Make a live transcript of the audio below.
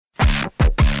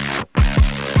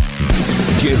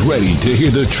Get ready to hear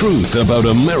the truth about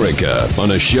America on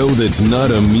a show that's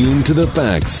not immune to the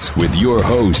facts with your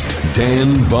host,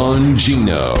 Dan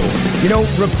Bongino. You know,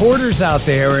 reporters out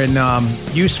there and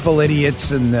useful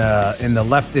idiots in the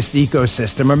leftist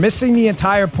ecosystem are missing the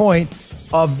entire point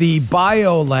of the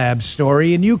biolab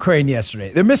story in Ukraine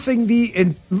yesterday. They're missing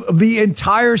the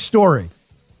entire story.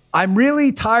 I'm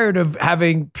really tired of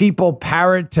having people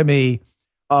parrot to me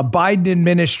Biden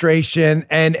administration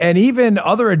and even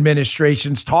other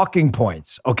administrations talking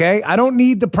points, okay? I don't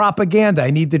need the propaganda.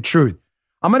 I need the truth.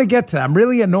 I'm going to get to that. I'm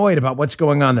really annoyed about what's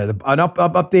going on there. An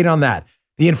update on that.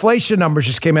 The inflation numbers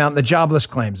just came out and the jobless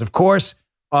claims. Of course,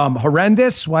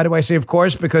 horrendous. Why do I say of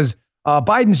course? Because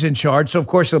Biden's in charge, so of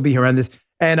course it'll be horrendous.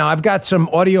 And I've got some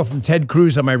audio from Ted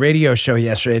Cruz on my radio show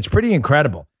yesterday. It's pretty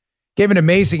incredible. Gave an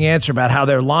amazing answer about how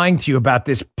they're lying to you about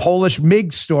this Polish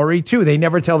MiG story, too. They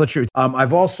never tell the truth.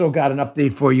 I've also got an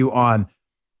update for you on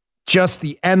just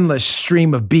the endless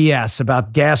stream of BS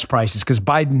about gas prices, because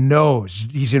Biden knows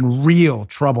he's in real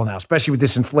trouble now, especially with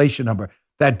this inflation number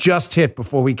that just hit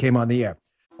before we came on the air.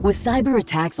 With cyber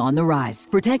attacks on the rise,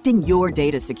 protecting your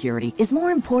data security is more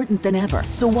important than ever.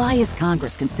 So why is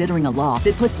Congress considering a law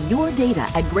that puts your data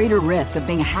at greater risk of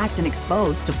being hacked and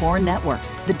exposed to foreign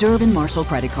networks? The Durbin-Marshall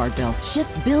credit card bill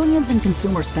shifts billions in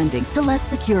consumer spending to less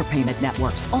secure payment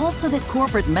networks, all so that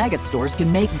corporate mega stores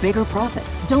can make bigger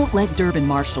profits. Don't let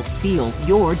Durbin-Marshall steal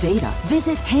your data.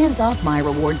 Visit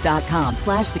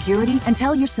handsoffmyrewards.com/security and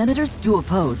tell your senators to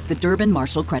oppose the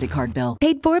Durbin-Marshall credit card bill.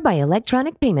 Paid for by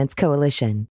Electronic Payments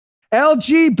Coalition.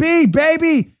 LGB,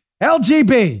 baby.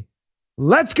 LGB.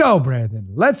 Let's go, Brandon.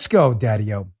 Let's go,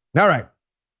 Daddy-O. All right.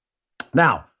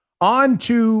 Now, on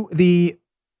to the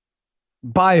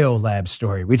biolab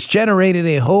story, which generated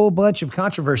a whole bunch of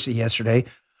controversy yesterday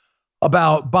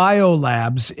about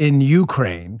biolabs in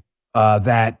Ukraine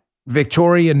that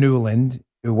Victoria Nuland,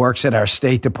 who works at our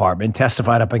State Department,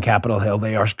 testified up on Capitol Hill.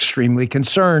 They are extremely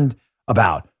concerned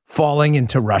about falling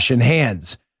into Russian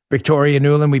hands. Victoria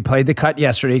Nuland, we played the cut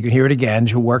yesterday. You can hear it again.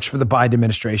 Who works for the Biden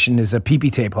administration, is a PP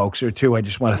tape hoaxer, too. I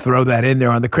just want to throw that in there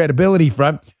on the credibility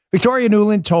front. Victoria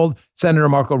Nuland told Senator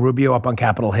Marco Rubio up on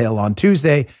Capitol Hill on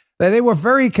Tuesday that they were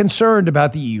very concerned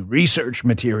about the research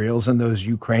materials in those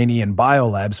Ukrainian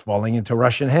biolabs falling into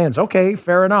Russian hands. Okay,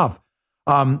 fair enough.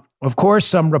 Of course,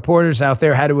 some reporters out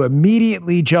there had to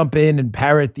immediately jump in and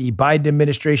parrot the Biden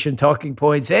administration talking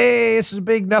points. Hey, this is a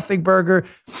big nothing burger.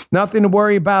 Nothing to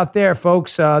worry about there,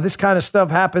 folks. This kind of stuff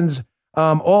happens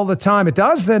all the time. It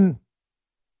does, then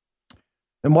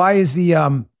why is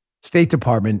the State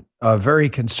Department very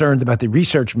concerned about the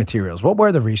research materials? What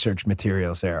were the research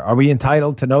materials there? Are we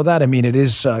entitled to know that? I mean, it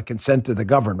is consent to the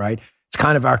governed, right? It's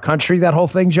kind of our country, that whole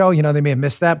thing, Joe. You know, they may have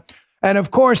missed that. And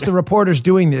of course, the reporters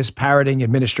doing this, parroting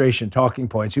administration talking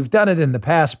points, who've done it in the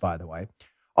past, by the way,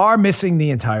 are missing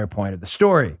the entire point of the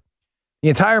story. The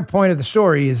entire point of the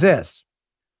story is this,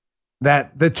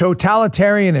 that the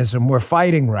totalitarianism we're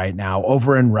fighting right now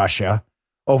over in Russia,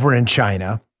 over in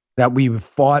China, that we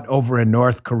fought over in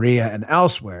North Korea and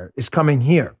elsewhere is coming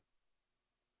here.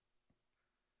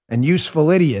 And useful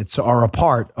idiots are a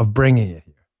part of bringing it here.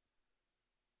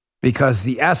 Because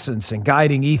the essence and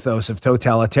guiding ethos of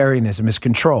totalitarianism is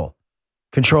control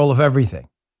of everything,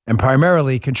 and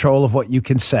primarily control of what you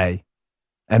can say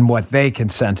and what they can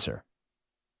censor.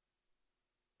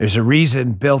 There's a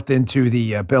reason built into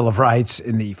the Bill of Rights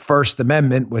in the First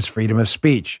Amendment was freedom of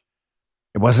speech.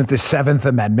 It wasn't the Seventh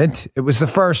Amendment. It was the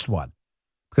first one,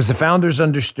 because the founders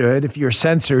understood if you're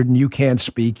censored and you can't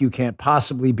speak, you can't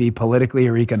possibly be politically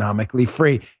or economically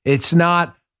free. It's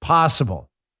not possible.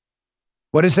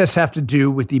 What does this have to do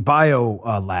with the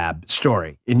biolab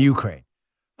story in Ukraine?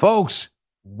 Folks,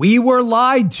 we were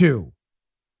lied to.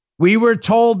 We were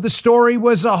told the story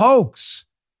was a hoax.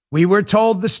 We were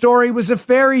told the story was a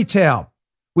fairy tale.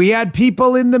 We had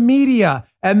people in the media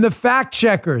and the fact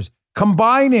checkers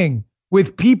combining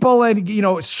with people and,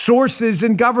 sources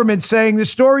in government saying the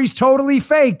story's totally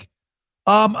fake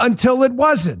until it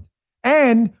wasn't.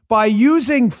 And by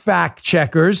using fact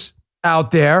checkers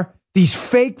out there, these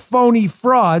fake, phony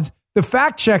frauds, the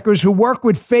fact checkers who work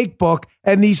with Facebook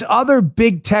and these other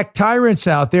big tech tyrants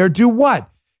out there do what?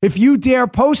 If you dare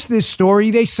post this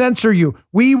story, they censor you.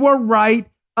 We were right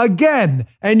again,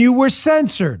 and you were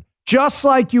censored, just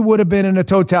like you would have been in a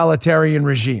totalitarian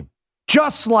regime.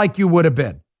 Just like you would have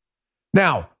been.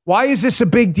 Now, why is this a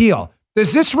big deal?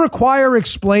 Does this require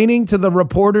explaining to the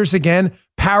reporters again,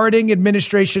 parroting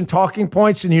administration talking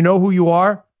points, and you know who you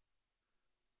are?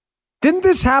 Didn't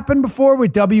this happen before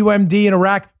with WMD in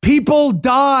Iraq? People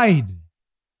died.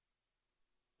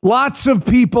 Lots of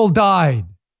people died.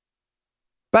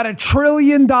 About $1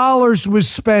 trillion was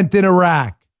spent in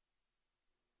Iraq.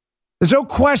 There's no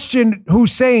question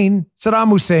Saddam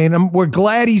Hussein, we're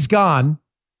glad he's gone,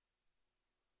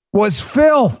 was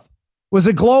filth, was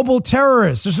a global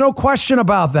terrorist. There's no question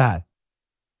about that.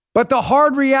 But the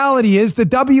hard reality is the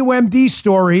WMD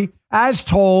story, as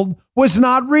told, was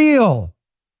not real.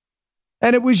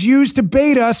 And it was used to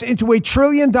bait us into a $1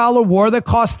 trillion war that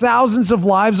cost thousands of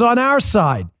lives on our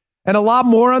side and a lot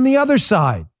more on the other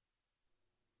side.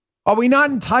 Are we not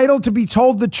entitled to be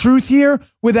told the truth here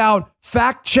without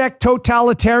fact-check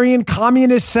totalitarian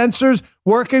communist censors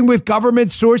working with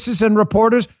government sources and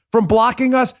reporters from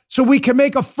blocking us so we can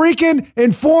make a freaking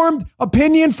informed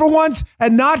opinion for once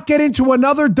and not get into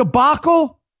another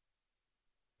debacle?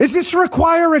 Does this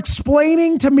require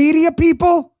explaining to media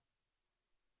people?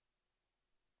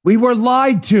 We were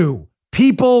lied to.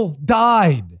 People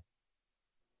died.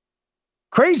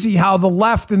 Crazy how the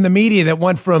left and the media that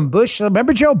went from Bush,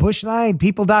 remember Joe, Bush lied,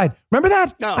 people died. Remember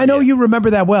that? Oh, I know you remember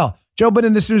that well. Joe been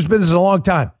in this news business a long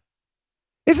time.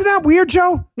 Isn't that weird,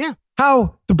 Joe? Yeah.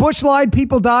 How the Bush lied,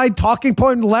 people died, talking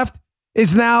point on the left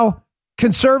is now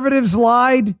conservatives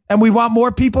lied and we want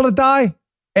more people to die?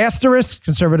 Asterisk,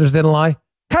 conservatives didn't lie.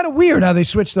 Kind of weird how they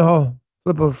switched the whole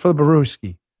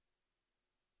flipperooski.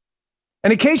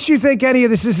 And in case you think any of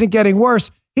this isn't getting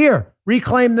worse, here,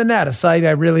 Reclaim the Net, a site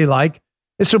I really like.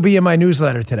 This will be in my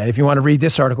newsletter today if you want to read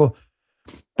this article.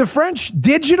 The French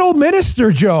digital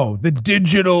minister, Joe, the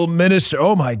digital minister.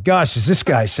 Oh my gosh, does this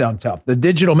guy sound tough? The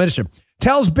digital minister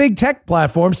tells big tech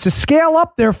platforms to scale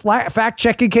up their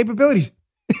fact-checking capabilities.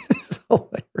 This is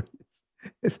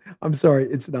hilarious. I'm sorry,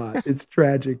 it's not. It's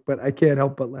tragic, but I can't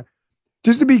help but laugh.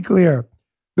 Just to be clear,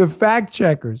 the fact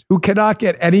checkers who cannot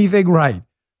get anything right,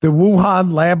 the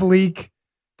Wuhan lab leak,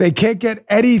 they can't get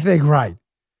anything right.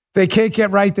 They can't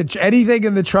get right anything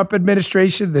in the Trump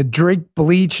administration, the drink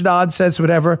bleach nonsense,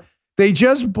 whatever. They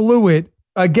just blew it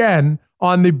again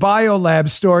on the biolab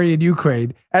story in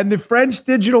Ukraine. And the French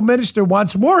digital minister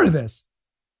wants more of this.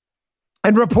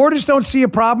 And reporters don't see a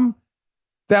problem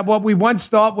that what we once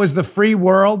thought was the free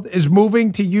world is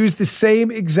moving to use the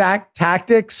same exact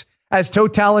tactics as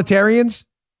totalitarians.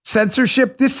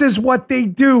 Censorship. This is what they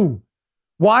do.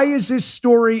 Why is this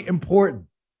story important?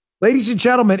 Ladies and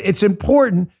gentlemen, it's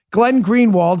important. Glenn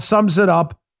Greenwald sums it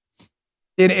up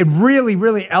in a really,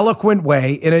 really eloquent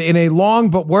way in a long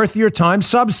but worth your time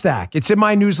Substack. It's in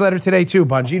my newsletter today too,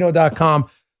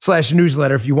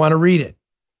 Bongino.com/newsletter if you want to read it.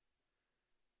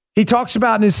 He talks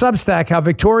about in his Substack how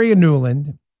Victoria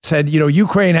Nuland said,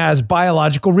 Ukraine has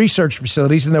biological research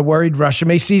facilities and they're worried Russia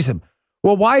may seize them.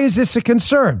 Well, why is this a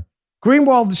concern?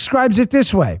 Greenwald describes it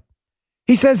this way.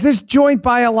 He says this joint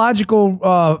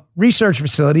biological research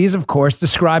facility is, of course,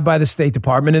 described by the State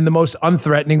Department in the most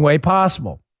unthreatening way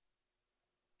possible.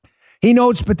 He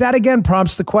notes, but that again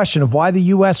prompts the question of why the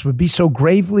U.S. would be so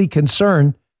gravely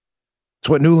concerned, that's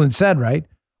what Nuland said, right,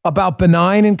 about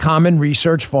benign and common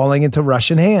research falling into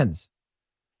Russian hands.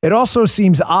 It also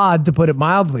seems odd, to put it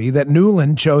mildly, that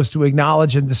Nuland chose to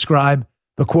acknowledge and describe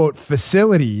the, quote,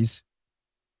 facilities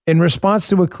in response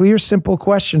to a clear, simple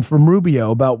question from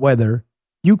Rubio about whether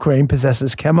Ukraine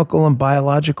possesses chemical and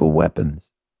biological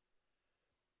weapons.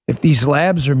 If these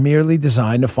labs are merely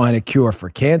designed to find a cure for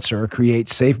cancer or create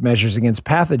safe measures against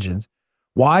pathogens,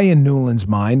 why, in Nuland's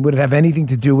mind, would it have anything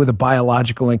to do with a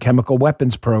biological and chemical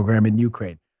weapons program in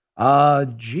Ukraine?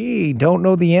 Don't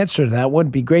know the answer to that.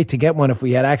 Wouldn't be great to get one if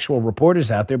we had actual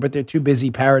reporters out there, but they're too busy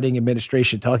parroting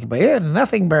administration talking about,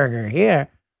 nothing burger here.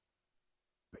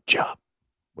 Good job.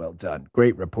 Well done.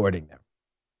 Great reporting there.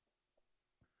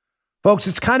 Folks,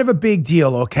 it's kind of a big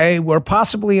deal, okay? We're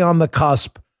possibly on the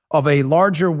cusp of a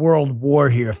larger world war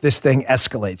here if this thing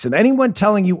escalates. And anyone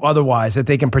telling you otherwise, that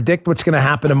they can predict what's going to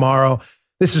happen tomorrow,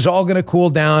 this is all going to cool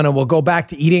down and we'll go back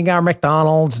to eating our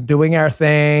McDonald's and doing our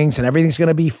things and everything's going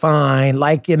to be fine.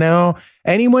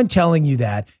 Anyone telling you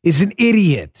that is an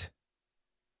idiot.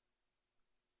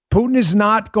 Putin is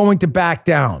not going to back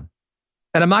down.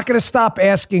 And I'm not going to stop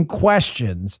asking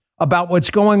questions about what's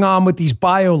going on with these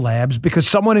biolabs because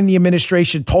someone in the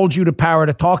administration told you to parrot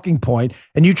a talking point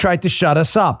and you tried to shut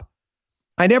us up.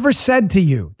 I never said to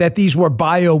you that these were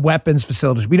bioweapons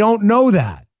facilities. We don't know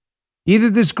that. Either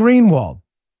does Greenwald.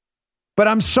 But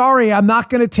I'm sorry, I'm not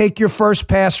going to take your first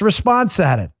pass response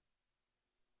at it.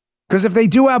 Because if they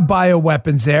do have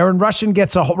bioweapons there and Russia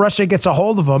gets a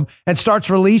hold of them and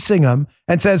starts releasing them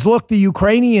and says, look, the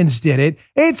Ukrainians did it,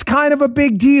 it's kind of a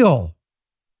big deal.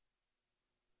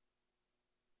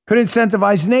 Could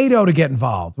incentivize NATO to get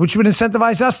involved, which would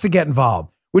incentivize us to get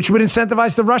involved, which would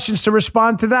incentivize the Russians to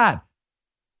respond to that.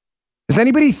 Has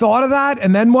anybody thought of that?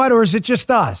 And then what? Or is it just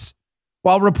us?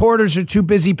 While reporters are too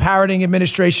busy parroting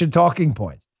administration talking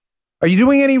points. Are you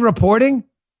doing any reporting?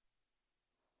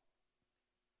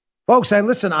 Folks,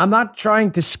 listen, I'm not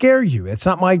trying to scare you. It's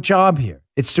not my job here.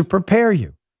 It's to prepare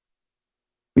you.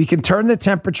 We can turn the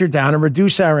temperature down and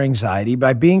reduce our anxiety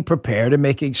by being prepared and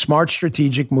making smart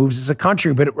strategic moves as a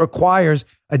country, but it requires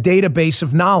a database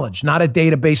of knowledge, not a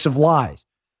database of lies.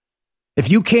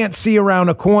 If you can't see around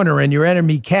a corner and your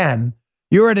enemy can,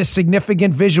 you're at a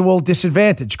significant visual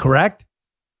disadvantage, correct?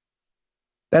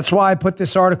 That's why I put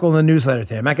this article in the newsletter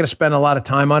today. I'm not going to spend a lot of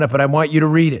time on it, but I want you to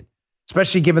read it,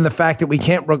 especially given the fact that we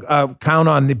can't count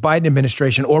on the Biden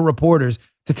administration or reporters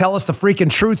to tell us the freaking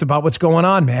truth about what's going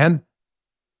on, man.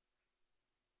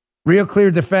 Real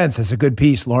Clear Defense is a good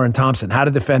piece, Lauren Thompson, How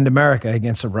to Defend America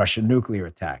Against a Russian Nuclear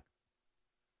Attack.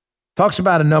 Talks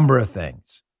about a number of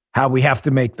things. How we have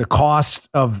to make the cost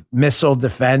of missile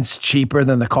defense cheaper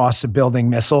than the cost of building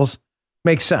missiles.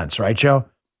 Makes sense, right, Joe?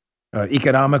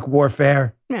 Economic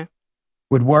warfare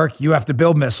would work. You have to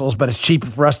build missiles, but it's cheaper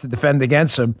for us to defend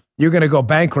against them. You're going to go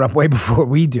bankrupt way before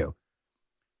we do.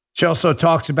 She also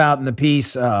talks about in the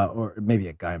piece, or maybe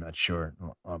a guy, I'm not sure,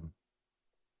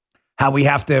 how we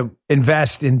have to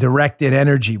invest in directed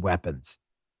energy weapons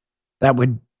that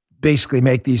would basically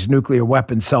make these nuclear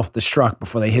weapons self-destruct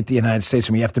before they hit the United States,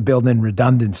 and we have to build in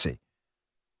redundancy.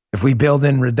 If we build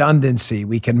in redundancy,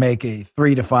 we can make a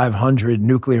 300 to 500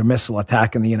 nuclear missile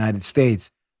attack in the United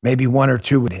States. Maybe 1 or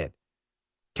 2 would hit.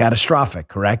 Catastrophic,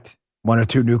 correct? 1 or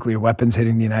 2 nuclear weapons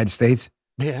hitting the United States?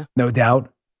 Yeah. No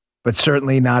doubt, but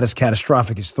certainly not as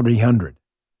catastrophic as 300.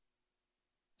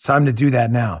 It's time to do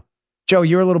that now. Joe,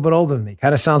 you're a little bit older than me.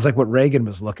 Kind of sounds like what Reagan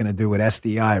was looking to do with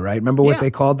SDI, right? Remember what they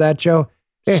called that, Joe?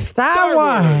 Star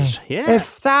Wars. Yeah. It's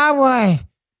Star Wars.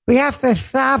 We have to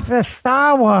stop the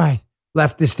Star Wars.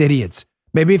 Leftist idiots.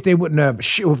 Maybe if they wouldn't have,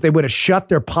 if they would have shut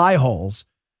their pie holes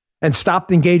and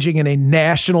stopped engaging in a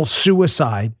national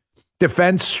suicide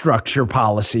defense structure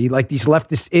policy like these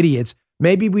leftist idiots,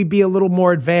 maybe we'd be a little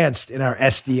more advanced in our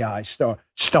SDI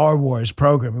Star Wars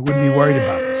program. We wouldn't be worried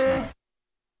about this now.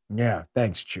 Yeah,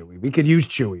 thanks, Chewie. We could use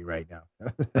Chewie right now.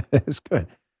 It's good.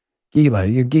 Gila,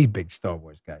 you're a big Star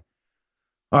Wars guy.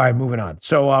 All right, moving on.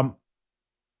 So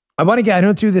I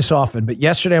don't do this often, but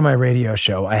yesterday on my radio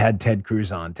show, I had Ted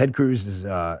Cruz on. Ted Cruz is,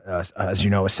 as you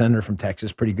know, a senator from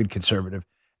Texas, pretty good conservative.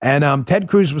 And Ted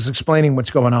Cruz was explaining what's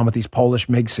going on with these Polish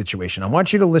MiG situation. I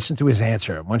want you to listen to his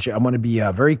answer. I want to be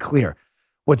very clear.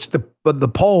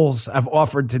 The Poles have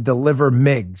offered to deliver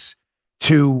MiGs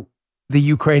to the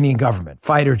Ukrainian government,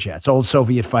 fighter jets, old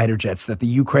Soviet fighter jets that the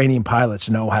Ukrainian pilots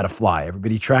know how to fly.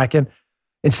 Everybody tracking?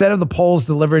 Instead of the Poles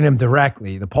delivering them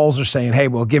directly, the Poles are saying, hey,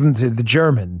 we'll give them to the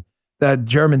Germans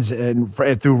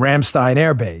through Ramstein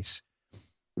Air Base.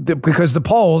 Because the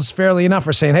Poles, fairly enough,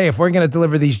 are saying, hey, if we're going to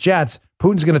deliver these jets,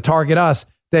 Putin's going to target us,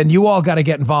 then you all got to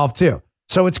get involved too.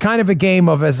 So it's kind of a game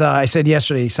of, as I said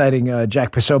yesterday, citing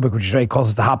Jack Posobiec, which he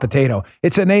calls it the hot potato.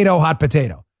 It's a NATO hot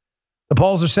potato. The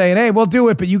Poles are saying, hey, we'll do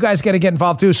it, but you guys got to get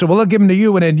involved too. So we'll give them to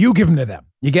you, and then you give them to them.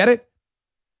 You get it?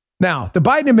 Now, the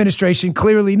Biden administration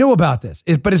clearly knew about this,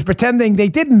 but is pretending they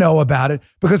didn't know about it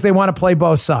because they want to play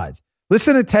both sides.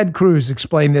 Listen to Ted Cruz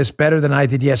explain this better than I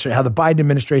did yesterday, how the Biden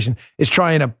administration is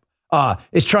trying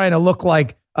to look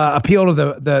like appeal to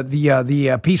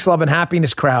the peace, love, and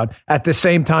happiness crowd at the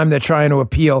same time they're trying to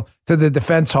appeal to the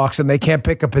defense hawks, and they can't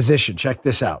pick a position. Check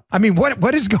this out. I mean,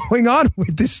 what is going on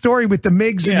with this story with the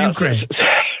MiGs in Ukraine?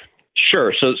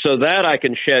 Sure. So that I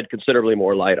can shed considerably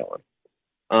more light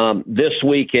on. This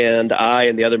weekend, I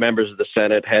and the other members of the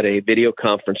Senate had a video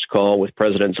conference call with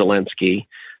President Zelensky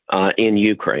in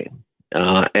Ukraine.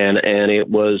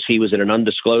 He was in an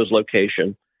undisclosed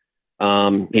location.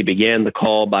 He began the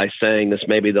call by saying, this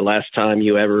may be the last time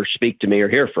you ever speak to me or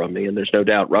hear from me. And there's no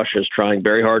doubt Russia is trying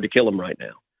very hard to kill him right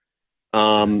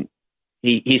now.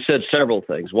 He said several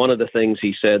things. One of the things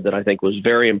he said that I think was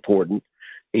very important,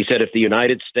 he said, if the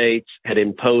United States had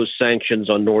imposed sanctions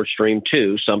on Nord Stream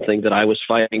 2, something that I was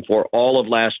fighting for all of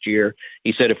last year,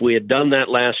 he said, if we had done that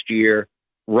last year,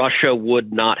 Russia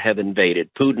would not have invaded.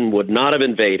 Putin would not have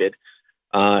invaded,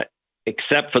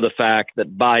 except for the fact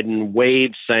that Biden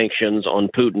waived sanctions on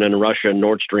Putin and Russia and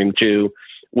Nord Stream 2,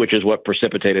 which is what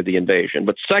precipitated the invasion.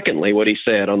 But secondly, what he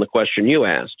said on the question you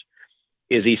asked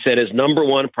is he said his number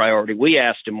one priority, we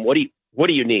asked him, what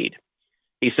do you need?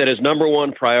 He said his number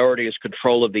one priority is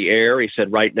control of the air. He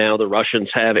said right now the Russians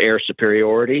have air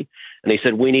superiority. And he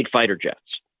said, we need fighter jets.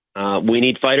 We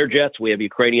need fighter jets. We have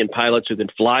Ukrainian pilots who can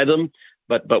fly them,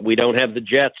 but we don't have the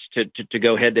jets to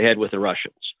go head-to-head with the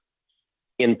Russians.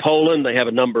 In Poland, they have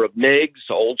a number of MiGs,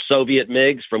 old Soviet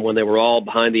MiGs from when they were all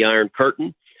behind the Iron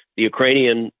Curtain. The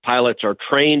Ukrainian pilots are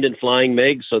trained in flying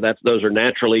MiGs, so those are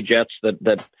naturally jets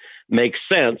that make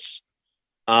sense.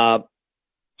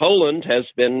 Poland has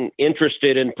been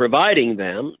interested in providing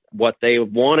them. What they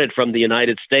wanted from the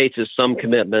United States is some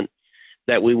commitment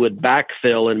that we would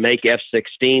backfill and make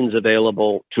F-16s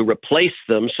available to replace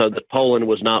them so that Poland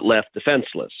was not left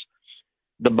defenseless.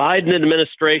 The Biden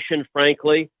administration,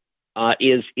 frankly,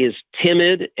 is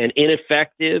timid and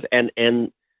ineffective, and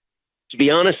to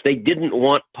be honest, they didn't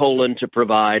want Poland to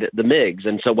provide the MiGs.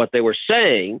 And so what they were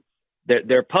saying,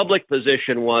 their public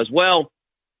position was, well,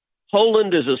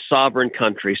 Poland is a sovereign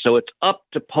country, so it's up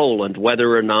to Poland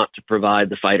whether or not to provide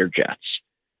the fighter jets.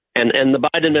 And the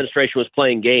Biden administration was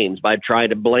playing games by trying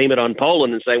to blame it on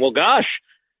Poland and saying, well, gosh,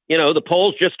 the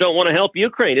Poles just don't want to help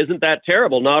Ukraine. Isn't that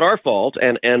terrible? Not our fault.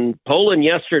 And Poland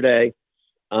yesterday,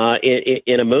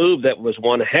 in a move that was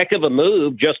one heck of a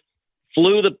move, just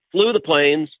flew the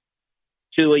planes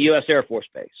to a U.S. Air Force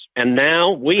base. And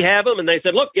now we have them, and they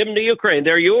said, look, give them to Ukraine.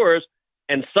 They're yours.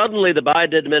 And suddenly the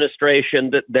Biden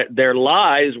administration, that their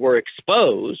lies were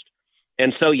exposed.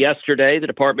 And so yesterday, the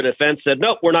Department of Defense said,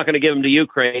 nope, we're not going to give them to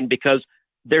Ukraine because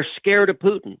they're scared of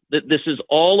Putin. This is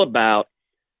all about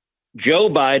Joe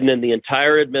Biden and the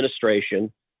entire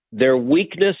administration. Their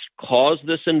weakness caused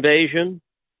this invasion,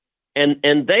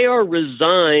 and they are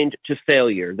resigned to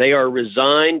failure. They are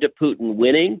resigned to Putin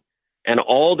winning, and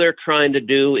all they're trying to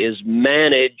do is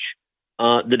manage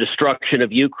the destruction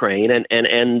of Ukraine.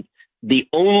 And the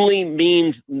only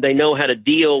means they know how to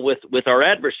deal with our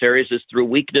adversaries is through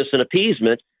weakness and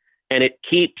appeasement, and it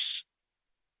keeps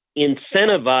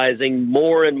incentivizing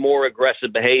more and more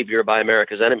aggressive behavior by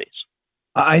America's enemies.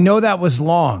 I know that was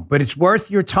long, but it's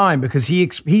worth your time because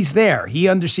he's there.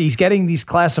 He's getting these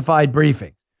classified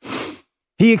briefings.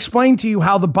 He explained to you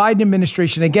how the Biden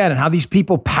administration, again, and how these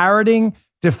people parroting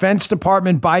Defense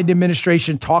Department, Biden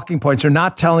administration talking points are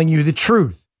not telling you the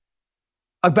truth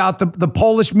about the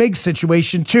Polish MiG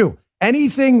situation, too.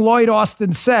 Anything Lloyd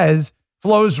Austin says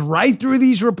flows right through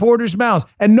these reporters' mouths,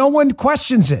 and no one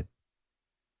questions it.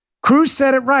 Cruz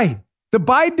said it right. The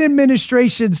Biden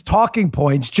administration's talking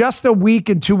points just a week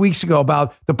and 2 weeks ago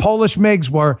about the Polish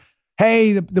MiGs were,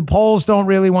 hey, the Poles don't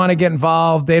really want to get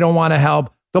involved. They don't want to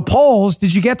help. The Poles,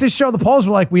 did you get this show? The Poles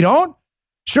were like, we don't?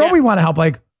 Sure, yeah. We want to help.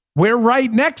 Like, we're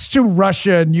right next to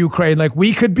Russia and Ukraine. Like,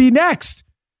 we could be next.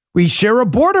 We share a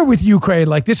border with Ukraine.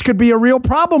 Like, this could be a real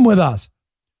problem with us.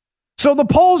 So the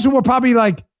Poles, who were probably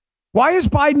like, why is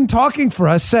Biden talking for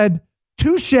us, said,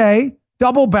 touche,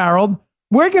 double-barreled,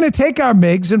 we're going to take our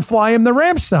MiGs and fly them the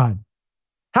Ramstein.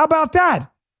 How about that?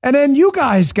 And then you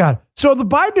guys got, so the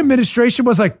Biden administration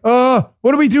was like, what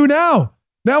do we do now?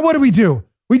 Now what do we do?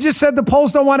 We just said the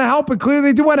Poles don't want to help, and clearly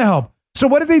they do want to help. So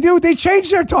what did they do? They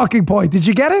changed their talking point. Did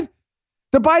you get it?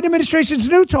 The Biden administration's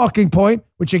new talking point,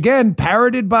 which again,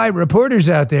 parroted by reporters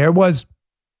out there, was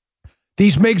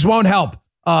these MiGs won't help.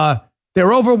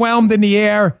 They're overwhelmed in the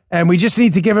air, and we just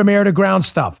need to give them air-to-ground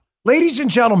stuff. Ladies and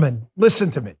gentlemen, listen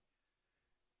to me.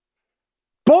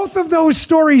 Both of those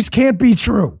stories can't be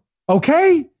true,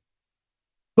 okay?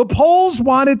 The Poles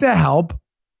wanted to help.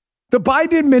 The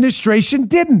Biden administration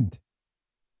didn't.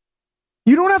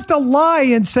 You don't have to lie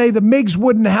and say the MiGs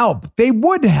wouldn't help. They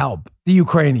would help the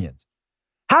Ukrainians.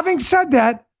 Having said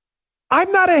that,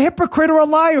 I'm not a hypocrite or a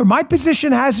liar. My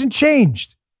position hasn't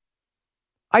changed.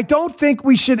 I don't think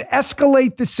we should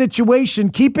escalate the situation,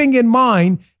 keeping in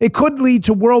mind it could lead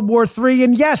to World War III.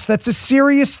 And yes, that's a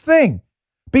serious thing.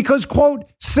 Because, quote,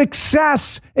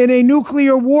 success in a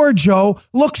nuclear war, Joe,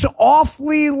 looks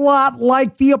awfully lot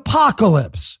like the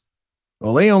apocalypse.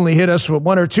 Well, they only hit us with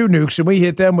 1 or 2 nukes and we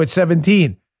hit them with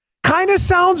 17. Kind of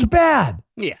sounds bad.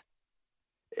 Yeah.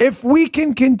 If we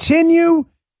can continue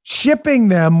shipping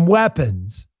them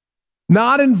weapons,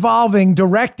 not involving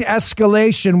direct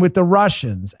escalation with the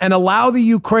Russians, and allow the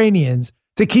Ukrainians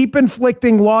to keep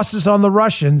inflicting losses on the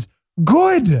Russians,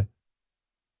 good.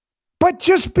 But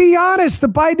just be honest, the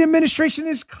Biden administration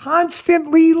is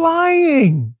constantly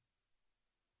lying.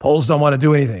 Poles don't want to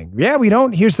do anything. Yeah, we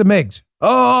don't. Here's the MiGs.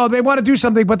 Oh, they want to do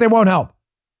something, but they won't help.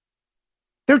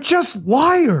 They're just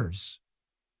liars.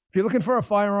 If you're looking for a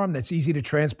firearm that's easy to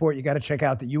transport, you got to check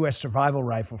out the U.S. Survival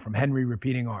Rifle from Henry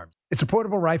Repeating Arms. It's a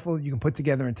portable rifle you can put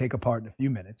together and take apart in a few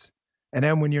minutes. And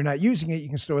then when you're not using it, you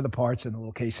can store the parts in the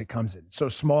little case it comes in. It's so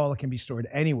small, it can be stored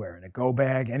anywhere, in a go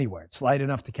bag, anywhere. It's light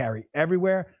enough to carry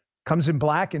everywhere. Comes in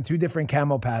black and 2 different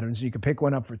camo patterns. You can pick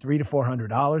one up for $300 to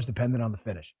 $400, depending on the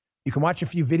finish. You can watch a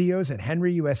few videos at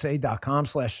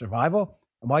henryusa.com/survival.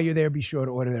 And while you're there, be sure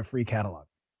to order their free catalog.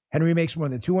 Henry makes more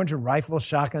than 200 rifles,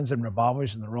 shotguns, and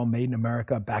revolvers, and they're all made in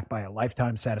America, backed by a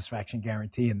lifetime satisfaction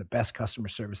guarantee and the best customer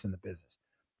service in the business.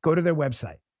 Go to their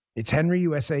website. It's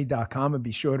henryusa.com and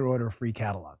be sure to order a free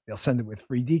catalog. They'll send it with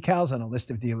free decals and a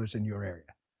list of dealers in your area.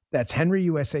 That's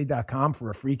henryusa.com for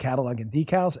a free catalog and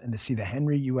decals and to see the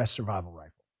Henry U.S. Survival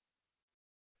Rifle.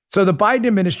 So the Biden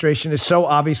administration is so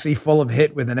obviously full of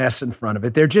hit with an S in front of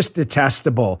it. They're just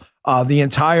detestable. The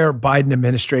entire Biden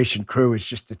administration crew is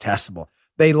just detestable.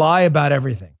 They lie about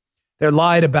everything. They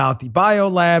lied about the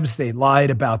biolabs. They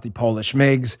lied about the Polish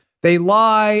MiGs. They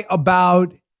lie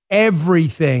about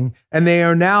everything. And they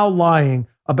are now lying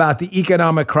about the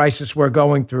economic crisis we're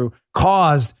going through,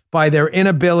 caused by their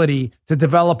inability to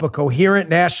develop a coherent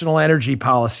national energy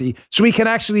policy so we can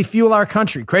actually fuel our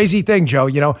country. Crazy thing,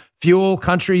 Joe, fuel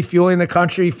country, fueling the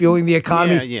country, fueling the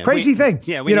economy. Crazy thing.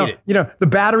 Yeah, we need it. The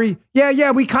battery.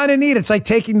 Yeah, we kind of need it. It's like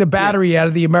taking the battery out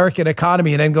of the American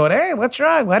economy and then going, hey, what's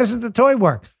wrong? Why doesn't the toy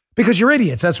work? Because you're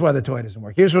idiots. That's why the toy doesn't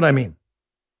work. Here's what I mean.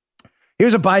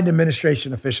 Here's a Biden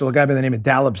administration official, a guy by the name of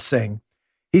Dalip Singh.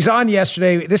 He's on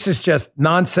yesterday. This is just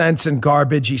nonsense and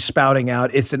garbage he's spouting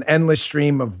out. It's an endless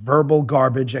stream of verbal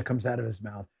garbage that comes out of his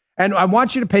mouth. And I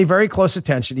want you to pay very close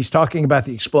attention. He's talking about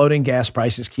the exploding gas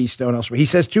prices, Keystone, elsewhere. He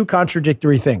says two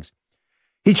contradictory things.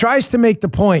 He tries to make the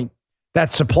point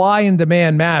that supply and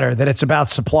demand matter, that it's about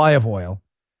supply of oil.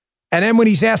 And then when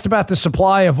he's asked about the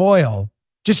supply of oil,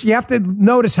 you have to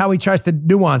notice how he tries to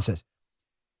nuance this.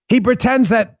 He pretends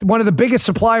that one of the biggest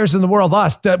suppliers in the world,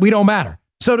 us, that we don't matter.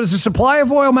 So does the supply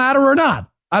of oil matter or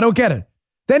not? I don't get it.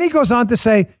 Then he goes on to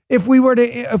say, if we were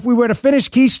to finish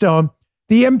Keystone,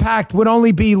 the impact would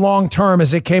only be long-term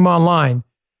as it came online.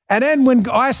 And then when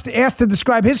asked to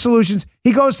describe his solutions,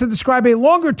 he goes to describe a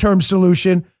longer-term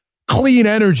solution, clean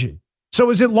energy. So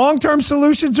is it long-term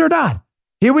solutions or not?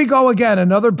 Here we go again,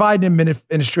 another Biden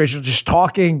administration just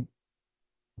talking,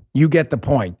 you get the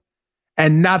point,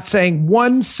 and not saying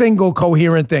one single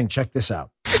coherent thing. Check this out.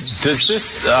 Does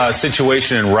this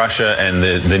situation in Russia and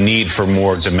the need for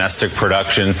more domestic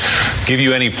production give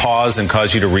you any pause and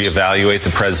cause you to reevaluate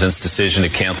the president's decision to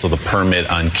cancel the permit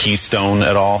on Keystone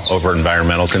at all over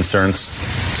environmental concerns?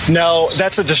 No,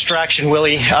 that's a distraction,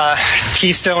 Willie.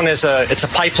 Keystone it's a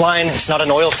pipeline. It's not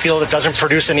an oil field. It doesn't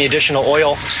produce any additional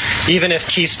oil. Even if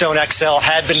Keystone XL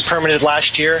had been permitted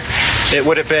last year, it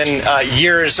would have been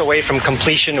years away from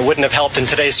completion. It wouldn't have helped in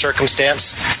today's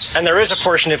circumstance. And there is a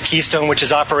portion of Keystone which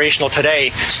is operational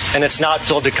today, and it's not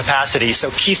filled to capacity. So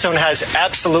Keystone has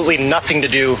absolutely nothing to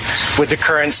do with the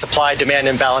current supply-demand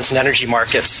imbalance in energy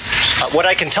markets. What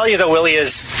I can tell you, though, Willie,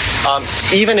 is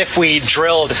even if we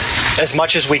drilled as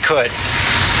much as we could,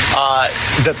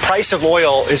 the price of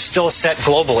oil is still set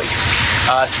globally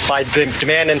by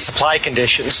demand and supply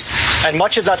conditions. And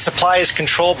much of that supply is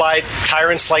controlled by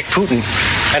tyrants like Putin.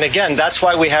 And again, that's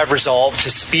why we have resolved to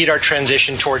speed our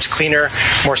transition towards cleaner,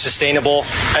 more sustainable,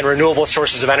 and renewable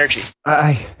sources of energy.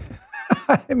 I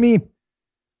mean,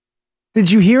 did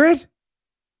you hear it?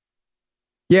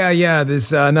 Yeah,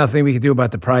 there's nothing we can do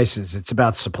about the prices. It's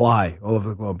about supply all over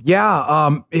the globe.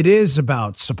 Yeah, it is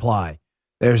about supply.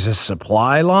 There's a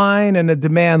supply line and a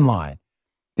demand line.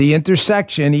 The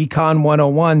intersection, Econ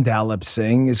 101, Dalip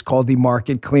Singh, is called the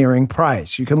market clearing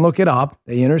price. You can look it up.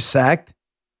 They intersect.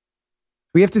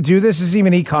 We have to do this. This is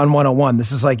even Econ 101.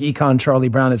 This is like Econ Charlie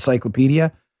Brown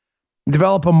Encyclopedia.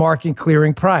 Develop a market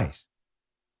clearing price.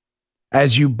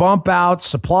 As you bump out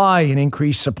supply and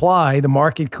increase supply, the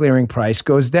market clearing price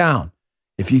goes down.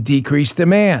 If you decrease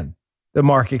demand, the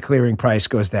market clearing price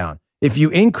goes down. If you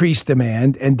increase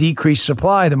demand and decrease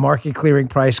supply, the market clearing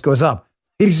price goes up.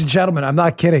 Ladies and gentlemen, I'm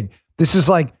not kidding. This is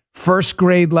like first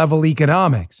grade level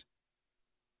economics.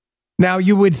 Now,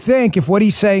 you would think if what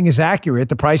he's saying is accurate,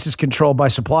 the price is controlled by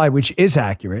supply, which is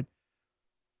accurate,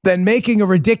 then making a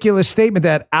ridiculous statement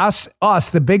that us,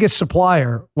 the biggest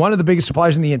supplier, one of the biggest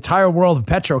suppliers in the entire world of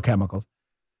petrochemicals,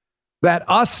 that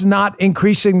us not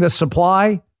increasing the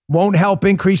supply won't help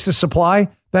increase the supply,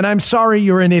 then I'm sorry,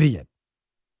 you're an idiot.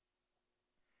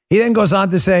 He then goes on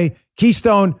to say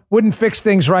Keystone wouldn't fix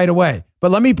things right away,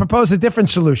 but let me propose a different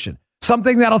solution,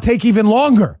 something that'll take even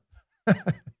longer.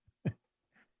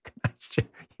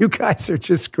 You guys are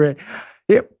just great.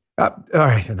 Yep. All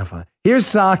right, enough on that. Here's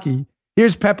Psaki.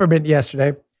 Here's Peppermint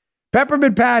yesterday.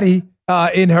 Peppermint Patty,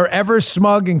 in her ever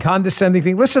smug and condescending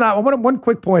thing. Listen, I want one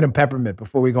quick point on Peppermint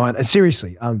before we go on.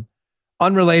 Seriously,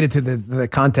 unrelated to the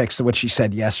context of what she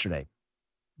said yesterday,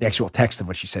 the actual text of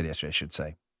what she said yesterday, I should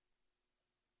say.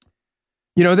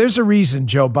 You know, there's a reason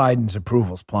Joe Biden's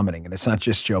approval is plummeting, and it's not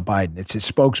just Joe Biden. It's his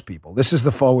spokespeople. This is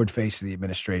the forward face of the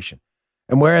administration.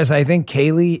 And whereas I think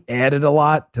Kayleigh added a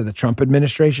lot to the Trump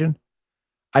administration,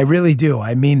 I really do.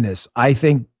 I mean this. I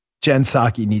think Jen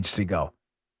Psaki needs to go.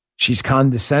 She's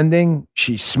condescending.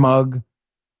 She's smug.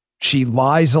 She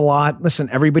lies a lot. Listen,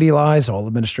 everybody lies. All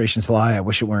administrations lie. I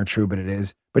wish it weren't true, but it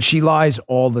is. But she lies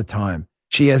all the time.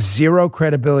 She has zero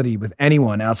credibility with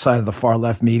anyone outside of the far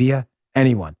left media,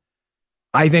 anyone.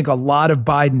 I think a lot of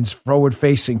Biden's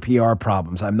forward-facing PR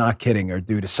problems, I'm not kidding, are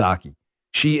due to Psaki.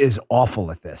 She is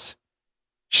awful at this.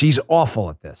 She's awful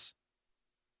at this.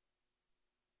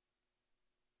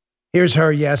 Here's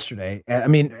her yesterday. I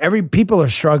mean, people are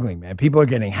struggling, man. People are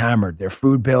getting hammered. Their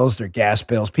food bills, their gas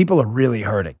bills. People are really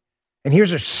hurting. And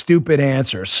here's a stupid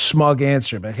answer, a smug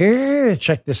answer. But here,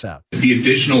 check this out. The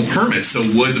additional permits. So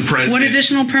would the president... What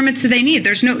additional permits do they need?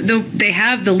 They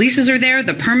have, the leases are there,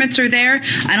 the permits are there.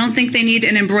 I don't think they need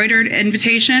an embroidered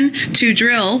invitation to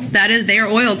drill. That is, they are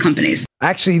oil companies.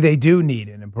 Actually, they do need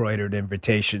an embroidered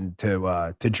invitation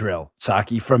to drill,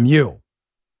 Psaki, from you.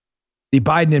 The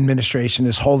Biden administration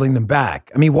is holding them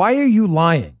back. I mean, why are you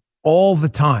lying all the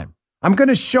time? I'm going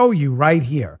to show you right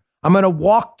here. I'm going to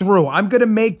walk through. I'm going to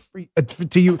make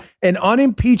to you an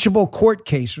unimpeachable court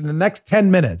case in the next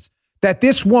 10 minutes that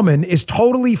this woman is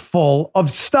totally full of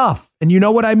stuff. And you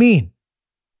know what I mean?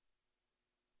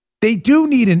 They do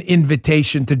need an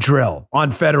invitation to drill on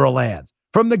federal lands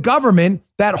from the government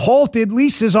that halted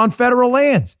leases on federal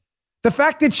lands. The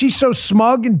fact that she's so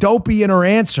smug and dopey in her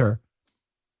answer,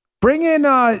 bring in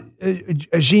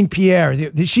Jean-Pierre.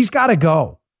 She's got to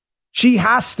go. She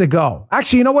has to go.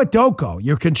 Actually, you know what? Don't go.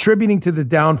 You're contributing to the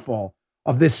downfall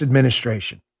of this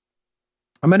administration.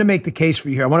 I'm going to make the case for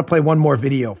you here. I want to play one more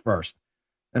video first.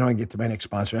 Then I want to get to my next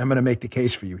sponsor. I'm going to make the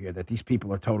case for you here that these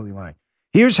people are totally lying.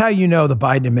 Here's how you know the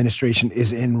Biden administration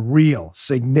is in real,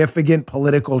 significant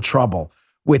political trouble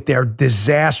with their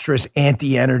disastrous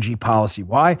anti-energy policy.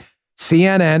 Why?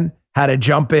 CNN had to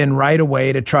jump in right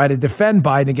away to try to defend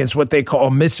Biden against what they call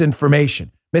misinformation.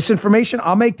 Misinformation,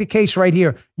 I'll make the case right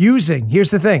here here's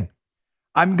the thing.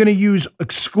 I'm going to use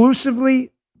exclusively,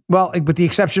 well, with the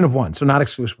exception of one, so not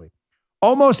exclusively,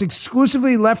 almost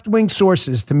exclusively left-wing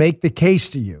sources to make the case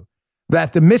to you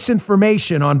that the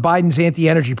misinformation on Biden's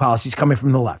anti-energy policy is coming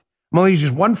from the left. I'm only using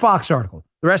just one Fox article.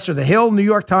 The rest are The Hill, New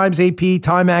York Times, AP,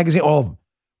 Time Magazine, all of them.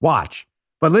 Watch.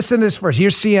 But listen to this first.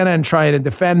 Here's CNN trying to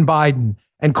defend Biden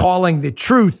and calling the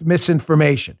truth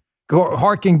misinformation.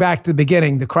 Harking back to the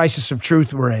beginning, the crisis of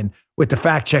truth we're in with the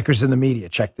fact checkers and the media.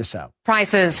 Check this out.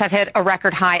 Prices have hit a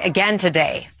record high again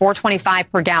today,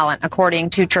 $4.25 per gallon,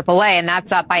 according to AAA, and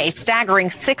that's up by a staggering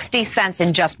 60 cents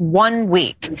in just 1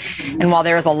 week. And while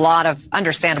there is a lot of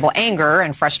understandable anger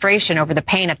and frustration over the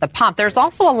pain at the pump, there's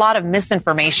also a lot of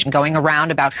misinformation going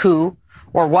around about who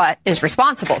or what is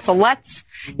responsible. So let's,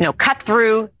 cut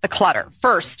through the clutter.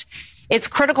 First, it's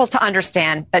critical to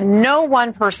understand that no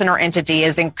one person or entity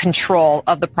is in control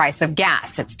of the price of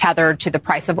gas. It's tethered to the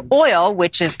price of oil,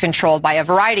 which is controlled by a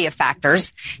variety of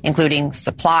factors, including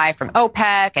supply from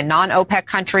OPEC and non-OPEC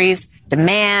countries,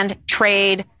 demand,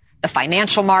 trade, the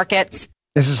financial markets.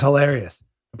 This is hilarious.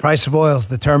 The price of oil is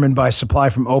determined by supply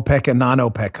from OPEC and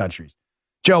non-OPEC countries.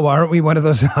 Joe, aren't we one of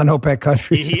those non-OPEC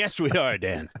countries? Yes, we are,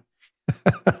 Dan.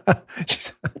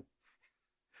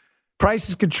 Price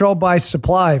is controlled by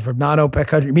supply from non-OPEC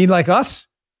countries. You mean like us?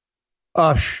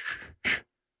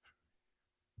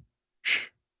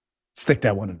 Stick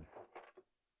that one in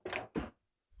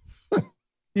there.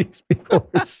 These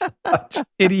people are such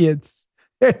idiots.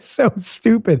 They're so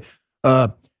stupid.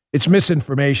 It's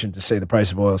misinformation to say the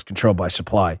price of oil is controlled by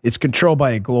supply. It's controlled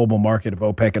by a global market of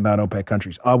OPEC and non-OPEC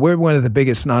countries. We're one of the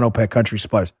biggest non-OPEC country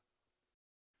suppliers.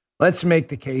 Let's make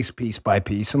the case piece by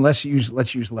piece, and let's use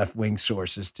left-wing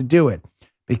sources to do it,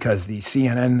 because the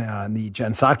CNN and the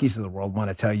Jen Psaki's of the world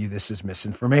want to tell you this is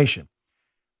misinformation.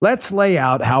 Let's lay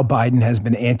out how Biden has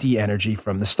been anti-energy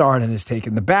from the start and has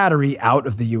taken the battery out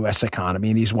of the U.S. economy,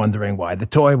 and he's wondering why the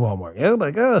toy won't work. Oh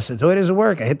my gosh, the toy doesn't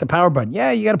work. I hit the power button.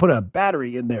 Yeah, you got to put a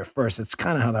battery in there first. That's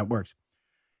kind of how that works.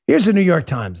 Here's the New York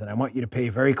Times, and I want you to pay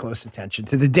very close attention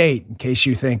to the date in case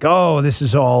you think, oh, this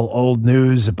is all old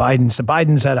news.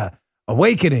 Biden's had a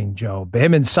awakening, Joe.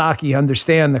 Him and Psaki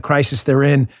understand the crisis they're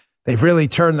in. They've really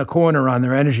turned the corner on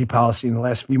their energy policy in the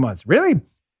last few months. Really?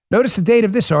 Notice the date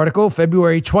of this article,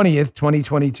 February 20th,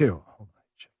 2022. Hold on,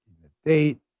 checking the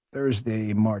date,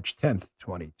 Thursday, March 10th,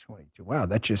 2022. Wow,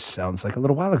 that just sounds like a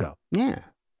little while ago. Yeah.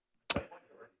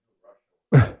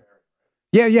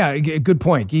 Yeah, good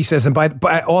point. He says, and by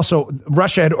also,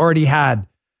 Russia had already had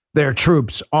their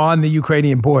troops on the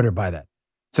Ukrainian border by then.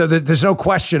 So there's no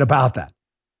question about that.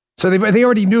 So they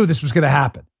already knew this was going to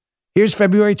happen. Here's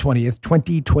February 20th,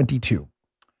 2022.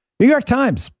 New York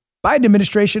Times, Biden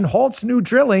administration halts new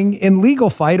drilling in legal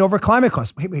fight over climate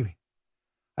costs. Wait.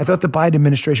 I thought the Biden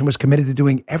administration was committed to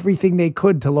doing everything they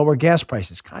could to lower gas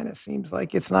prices. Kind of seems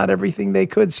like it's not everything they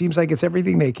could. Seems like it's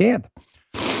everything they can't.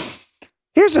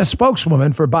 Here's a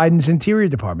spokeswoman for Biden's Interior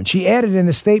Department. She added in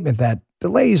a statement that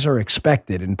delays are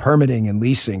expected in permitting and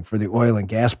leasing for the oil and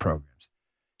gas programs.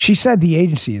 She said the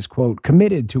agency is, quote,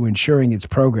 committed to ensuring its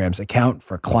programs account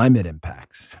for climate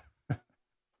impacts.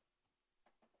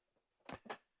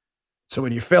 So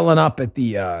when you're filling up at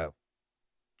the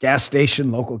gas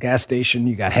station, local gas station,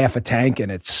 you got half a tank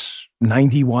and it's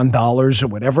 $91 or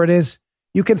whatever it is,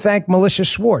 you can thank Melissa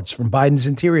Schwartz from Biden's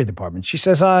Interior Department. She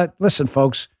says, listen,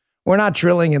 folks, we're not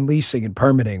drilling and leasing and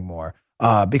permitting more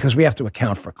because we have to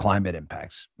account for climate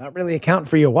impacts. Not really accounting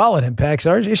for your wallet impacts,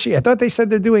 is she? I thought they said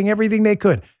they're doing everything they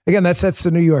could. Again, that's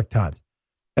the New York Times.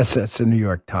 That's the New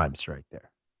York Times right there.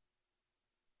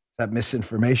 Is that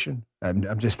misinformation?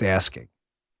 I'm just asking.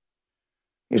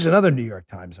 Here's another New York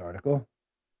Times article.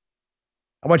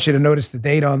 I want you to notice the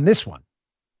date on this one.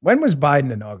 When was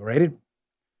Biden inaugurated?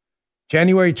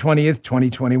 January 20th,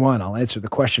 2021. I'll answer the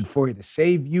question for you to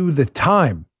save you the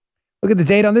time. Look at the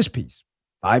date on this piece.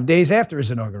 5 days after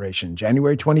his inauguration,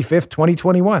 January 25th,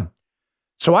 2021.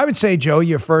 So I would say, Joe,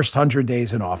 your first 100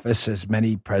 days in office, as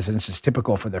many presidents is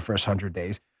typical for their first 100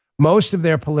 days, most of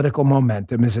their political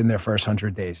momentum is in their first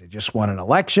 100 days. They just won an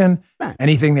election.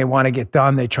 Anything they want to get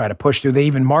done, they try to push through. They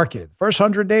even market it. First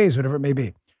 100 days, whatever it may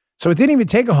be. So it didn't even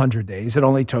take 100 days. It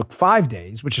only took 5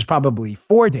 days, which is probably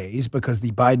 4 days because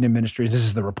the Biden administration, this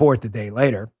is the report the day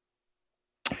later.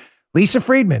 Lisa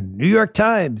Friedman, New York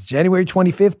Times, January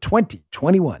 25th,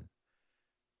 2021.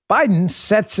 Biden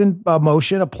sets in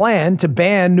motion a plan to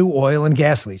ban new oil and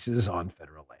gas leases on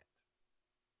federal land.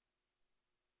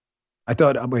 I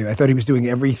thought he was doing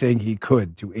everything he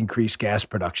could to increase gas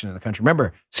production in the country.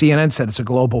 Remember, CNN said it's a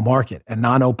global market and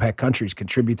non-OPEC countries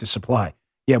contribute to supply.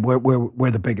 Yeah,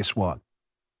 we're the biggest one.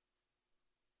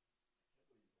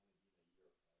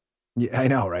 Yeah, I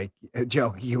know, right?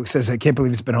 Joe, he says, I can't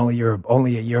believe it's been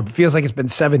only a year. It feels like it's been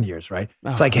 7 years, right?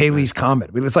 It's like Haley's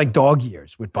Comet. It's like dog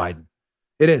years with Biden.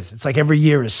 It is. It's like every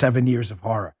year is 7 years of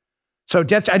horror. So I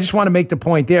just want to make the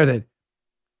point there that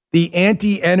the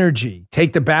anti-energy,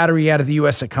 take the battery out of the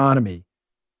U.S. economy,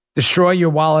 destroy your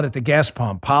wallet at the gas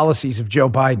pump policies of Joe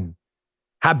Biden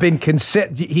have been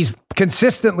he's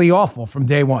consistently awful from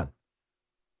day one.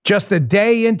 Just a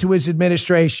day into his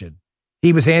administration,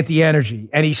 he was anti-energy,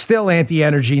 and he's still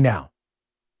anti-energy now.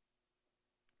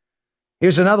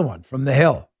 Here's another one from The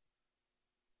Hill.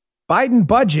 Biden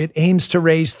budget aims to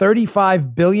raise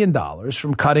 $35 billion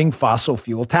from cutting fossil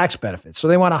fuel tax benefits. So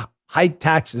they want to hike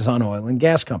taxes on oil and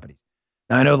gas companies.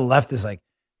 Now, I know the left is like,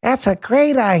 that's a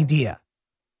great idea.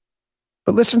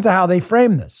 But listen to how they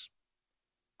frame this.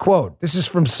 Quote, this is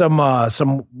from some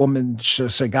woman,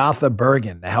 Sagatha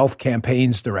Bergen, the health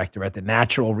campaigns director at the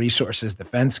Natural Resources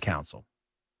Defense Council.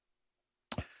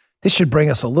 This should bring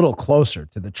us a little closer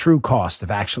to the true cost of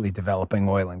actually developing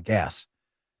oil and gas.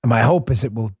 And my hope is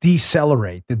it will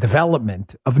decelerate the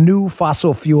development of new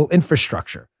fossil fuel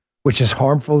infrastructure, which is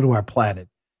harmful to our planet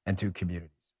and to communities.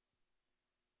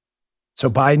 So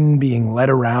Biden being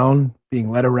led around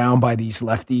by these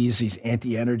lefties, these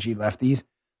anti-energy lefties,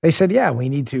 they said, yeah, we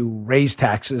need to raise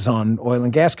taxes on oil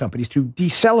and gas companies to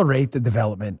decelerate the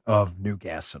development of new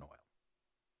gas and oil.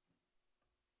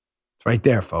 It's right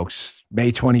there, folks.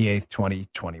 May 28th,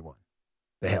 2021.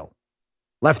 The Hill.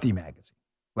 Lefty magazine.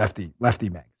 Lefty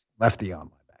magazine. Lefty on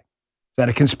my back. Is that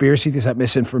a conspiracy? Is that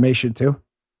misinformation too?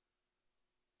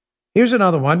 Here's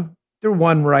another one. There's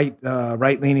one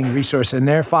right-leaning resource in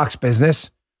there. Fox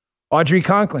Business. Audrey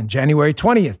Conklin, January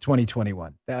 20th,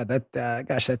 2021.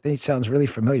 That thing sounds really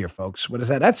familiar, folks. What is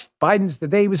that? That's Biden's, the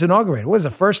day he was inaugurated. What was the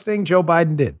first thing Joe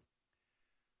Biden did?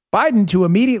 Biden to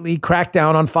immediately crack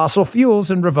down on fossil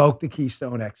fuels and revoke the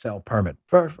Keystone XL permit.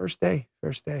 First day.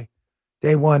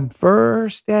 Day one,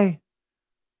 first day.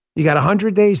 You got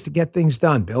 100 days to get things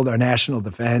done. Build our national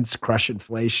defense, crush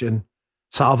inflation,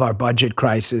 solve our budget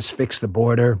crisis, fix the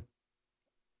border,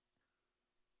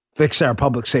 fix our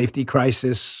public safety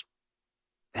crisis.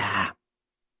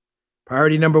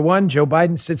 Priority number one, Joe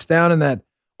Biden sits down in that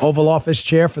Oval Office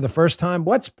chair for the first time.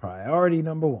 What's priority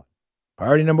number one?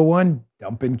 Priority number one,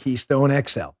 dumping Keystone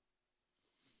XL.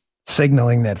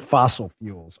 Signaling that fossil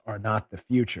fuels are not the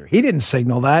future. He didn't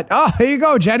signal that. Oh, here you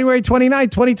go. January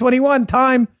 29th, 2021.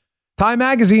 Time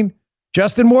Magazine.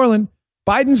 Justin Moreland.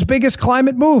 Biden's biggest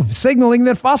climate move, signaling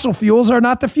that fossil fuels are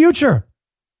not the future.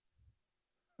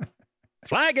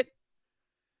 Flag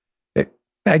it.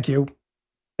 Thank you.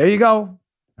 There you go.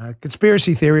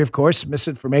 Conspiracy theory, of course.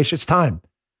 Misinformation. It's time.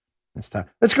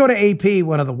 Let's go to AP,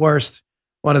 one of the worst,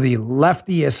 one of the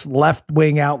leftiest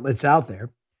left-wing outlets out there.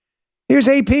 Here's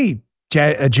AP, June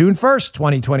 1st,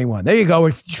 2021. There you go.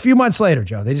 A few months later,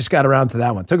 Joe. They just got around to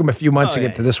that one. Took them a few months to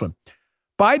get to this one.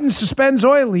 Biden suspends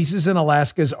oil leases in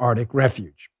Alaska's Arctic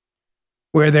refuge,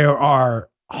 where there are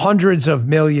hundreds of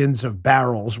millions of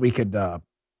barrels we can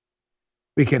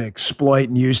exploit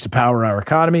and use to power our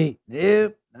economy.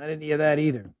 Nope, not any of that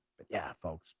either. But yeah,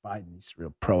 folks, Biden's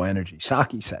real pro-energy.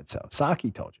 Psaki said so.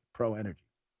 Psaki told you, pro-energy.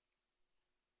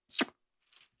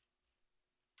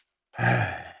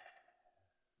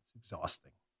 It's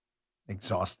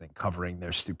exhausting covering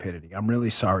their stupidity. I'm really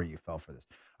sorry you fell for this.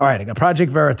 All right, I got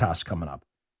Project Veritas coming up.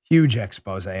 Huge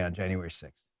expose on January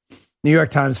 6th. New York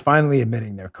Times finally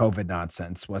admitting their COVID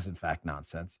nonsense was in fact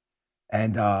nonsense.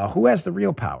 And who has the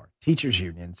real power? Teachers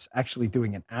unions actually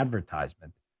doing an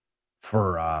advertisement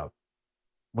for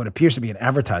what appears to be an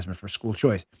advertisement for school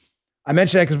choice. I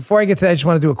mentioned that because before I get to that, I just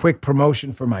want to do a quick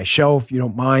promotion for my show, if you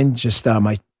don't mind. Just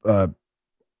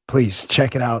please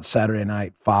check it out Saturday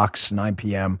night, Fox, 9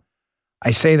 p.m.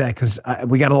 I say that because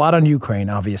we got a lot on Ukraine,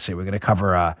 obviously. We're going to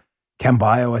cover chem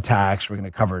bio attacks. We're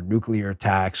going to cover nuclear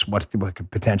attacks, what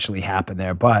could potentially happen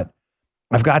there. But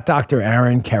I've got Dr.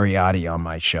 Aaron Kheriaty on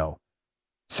my show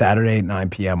Saturday at 9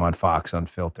 p.m. on Fox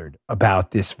Unfiltered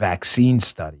about this vaccine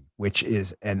study, which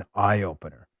is an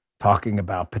eye-opener, talking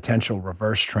about potential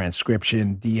reverse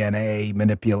transcription, DNA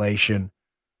manipulation.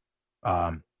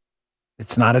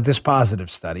 It's not a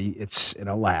dispositive study. It's in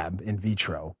a lab, in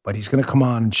vitro, but he's going to come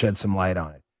on and shed some light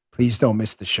on it. Please don't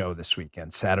miss the show this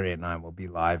weekend. Saturday at 9, we'll be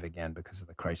live again because of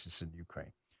the crisis in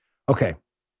Ukraine. Okay.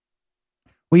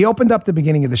 We opened up the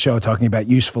beginning of the show talking about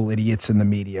useful idiots in the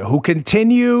media who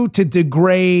continue to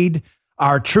degrade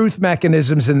our truth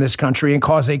mechanisms in this country and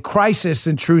cause a crisis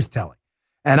in truth-telling.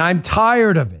 And I'm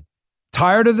tired of it.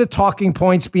 Tired of the talking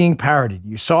points being parodied.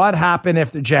 You saw it happen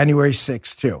after January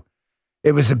 6th, too.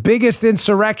 It was the biggest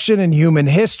insurrection in human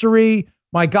history.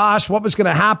 My gosh, what was going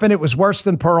to happen? It was worse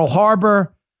than Pearl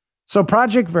Harbor. So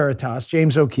Project Veritas,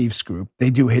 James O'Keefe's group,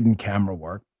 they do hidden camera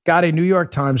work, got a New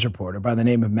York Times reporter by the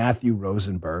name of Matthew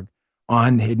Rosenberg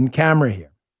on hidden camera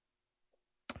here.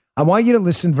 I want you to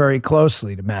listen very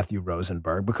closely to Matthew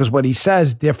Rosenberg because what he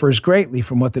says differs greatly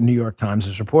from what the New York Times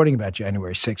is reporting about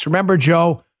January 6th. Remember,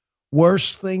 Joe,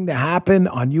 worst thing to happen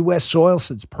on U.S. soil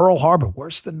since Pearl Harbor,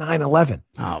 worse than 9/11.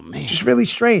 Oh, man. Which is really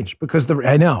strange because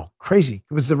I know, crazy.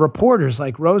 It was the reporters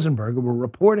like Rosenberg who were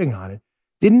reporting on it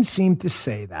didn't seem to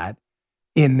say that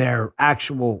in their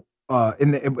actual,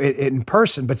 in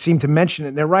person, but seemed to mention it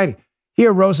in their writing.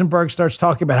 Here, Rosenberg starts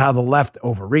talking about how the left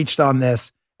overreached on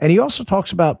this. And he also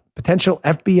talks about potential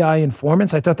FBI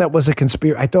informants. I thought that was a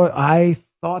conspiracy. I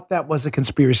thought that was a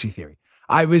conspiracy theory.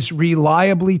 I was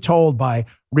reliably told by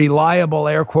reliable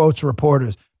air quotes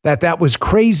reporters that was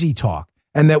crazy talk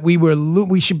and that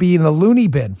we should be in a loony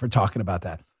bin for talking about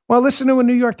that. Well, listen to a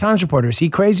New York Times reporter. Is he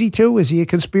crazy too? Is he a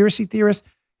conspiracy theorist?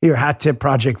 Here, Hat Tip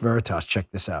Project Veritas. Check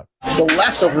this out. The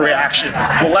left's overreaction,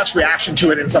 the left's reaction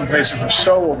to it in some places was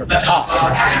so over the top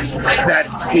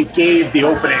that it gave the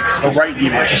opening, the right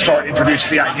even, to start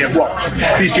introducing the idea of, well,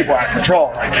 these people are out of control.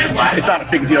 Like, it's not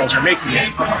a big deal as they're making it.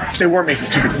 Because they were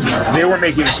making too big a deal. They were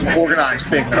making some organized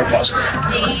thing that it wasn't.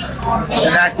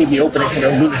 And that gave the opening for the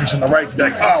lunatics on the right to be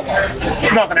like, oh,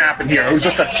 well, nothing happened here. It was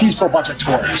just a peaceful bunch of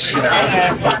tourists, you know.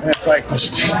 And it's like,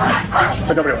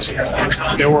 but nobody was here.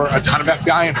 There were a ton of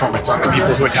FBI informants on the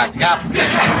people who attacked the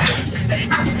Capitol.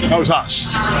 That was us,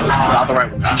 not the right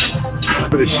one.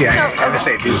 For the CIA,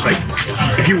 NSA, it's like,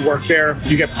 if you work there,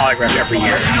 you get polygraphed every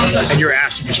year, and you're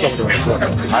asked if you're spoken to an employer.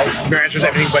 Your answer is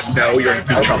everything but no, you're in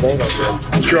trouble.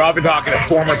 Sure, I've been talking to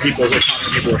former people who are talking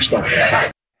to people who are still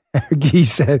there. Guy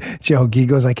said, Joe, Guy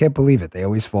goes, I can't believe it. They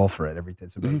always fall for it every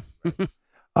time.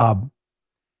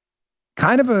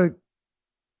 Kind of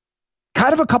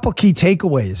a couple key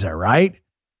takeaways there, right?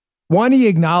 One, he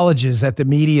acknowledges that the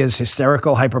media's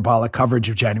hysterical, hyperbolic coverage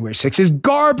of January 6th is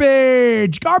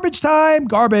garbage. Garbage time,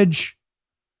 garbage.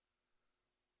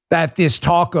 That this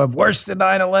talk of worse than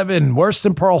 9/11, worse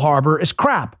than Pearl Harbor is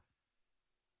crap.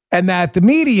 And that the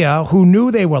media, who knew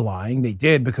they were lying, they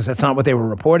did because that's not what they were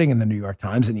reporting in the New York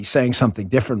Times, and he's saying something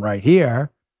different right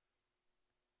here.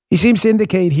 He seems to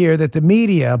indicate here that the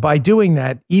media, by doing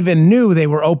that, even knew they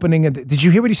were opening. Did you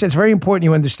hear what he said? It's very important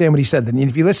you understand what he said. And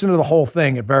if you listen to the whole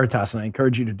thing at Veritas, and I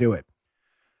encourage you to do it,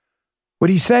 what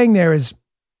he's saying there is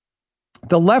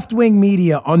the left-wing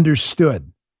media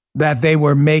understood that they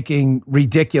were making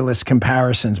ridiculous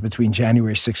comparisons between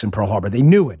January 6th and Pearl Harbor. They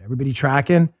knew it. Everybody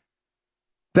tracking?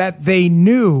 That they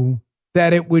knew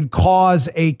that it would cause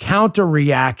a counter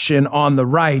reaction on the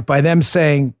right by them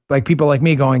saying, like people like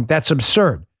me going, that's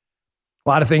absurd. A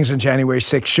lot of things on January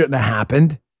 6th shouldn't have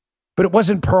happened, but it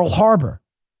wasn't Pearl Harbor.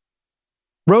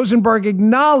 Rosenberg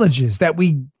acknowledges that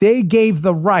they gave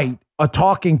the right a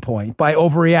talking point by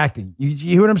overreacting. You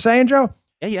hear what I'm saying, Joe?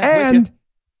 Yeah. And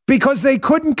because they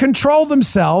couldn't control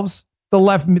themselves, the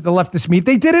leftist media,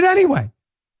 they did it anyway.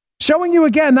 Showing you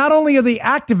again, not only are the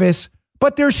activists,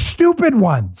 but they're stupid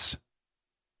ones.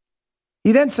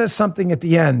 He then says something at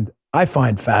the end I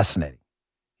find fascinating.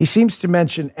 He seems to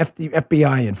mention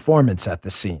FBI informants at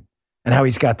the scene and how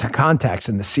he's got contacts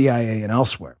in the CIA and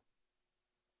elsewhere.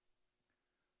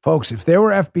 Folks, if there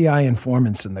were FBI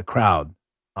informants in the crowd,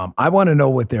 I want to know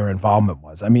what their involvement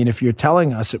was. I mean, if you're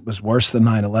telling us it was worse than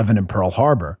 9/11 in Pearl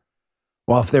Harbor,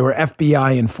 well, if there were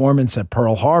FBI informants at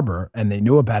Pearl Harbor and they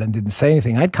knew about it and didn't say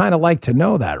anything, I'd kind of like to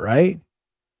know that, right?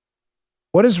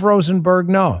 What does Rosenberg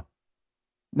know?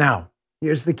 Now,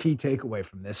 here's the key takeaway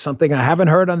from this. Something I haven't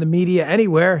heard on the media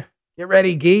anywhere. Get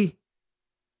ready, Guy.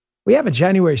 We have a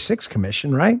January 6th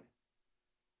commission, right?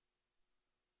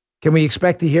 Can we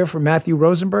expect to hear from Matthew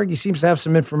Rosenberg? He seems to have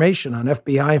some information on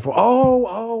FBI.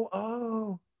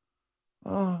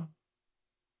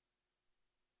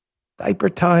 Diaper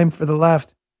time for the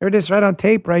left. There it is, right on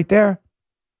tape, right there.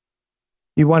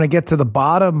 You want to get to the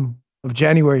bottom of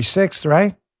January 6th,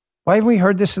 right? Why haven't we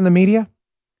heard this in the media?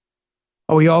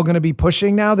 Are we all going to be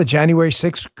pushing now the January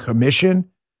 6th commission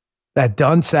that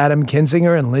dunce Adam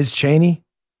Kinzinger and Liz Cheney,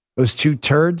 those two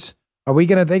turds? Are they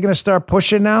going to start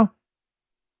pushing now?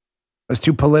 Those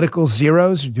two political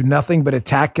zeros who do nothing but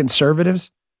attack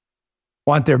conservatives,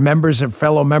 want their members and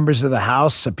fellow members of the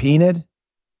House subpoenaed?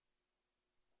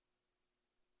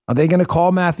 Are they going to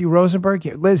call Matthew Rosenberg?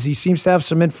 Liz, he seems to have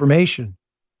some information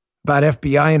about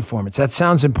FBI informants. That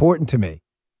sounds important to me.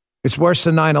 It's worse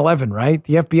than 9/11, right?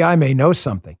 The FBI may know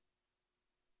something.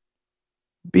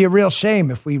 It'd be a real shame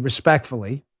if we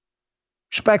respectfully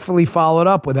followed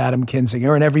up with Adam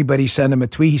Kinzinger and everybody sent him a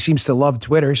tweet. He seems to love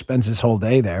Twitter, spends his whole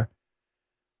day there.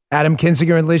 Adam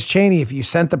Kinzinger and Liz Cheney, if you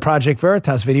sent the Project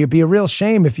Veritas video, it'd be a real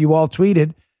shame if you all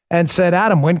tweeted and said,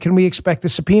 Adam, when can we expect a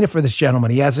subpoena for this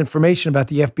gentleman? He has information about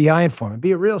the FBI informant. It'd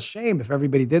be a real shame if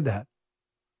everybody did that.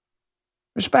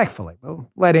 Respectfully. We'll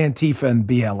let Antifa and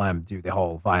BLM do the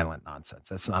whole violent nonsense.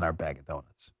 That's not our bag of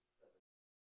donuts.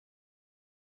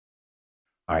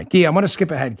 All right, Guy, I'm going to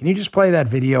skip ahead. Can you just play that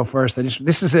video first?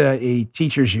 This is a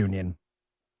teachers union,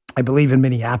 I believe in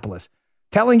Minneapolis,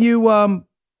 telling you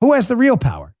who has the real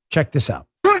power. Check this out.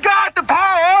 Who got the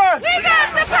power? We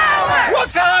got the power. What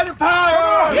kind of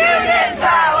power? Union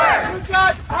power. Who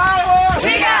got the power?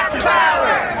 We got the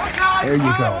power. There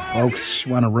you go, folks.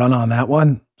 Want to run on that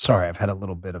one? Sorry, I've had a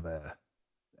little bit of a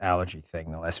allergy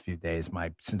thing the last few days.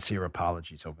 My sincere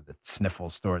apologies over the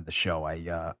sniffles during the show. I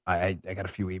got a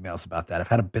few emails about that. I've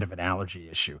had a bit of an allergy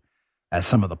issue as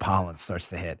some of the pollen starts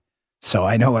to hit. So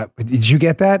I know. Did you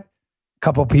get that? A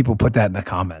couple of people put that in the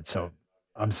comments. So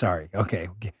I'm sorry. Okay.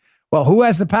 Well, who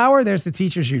has the power? There's the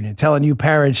teachers union telling you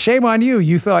parents, shame on you.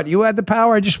 You thought you had the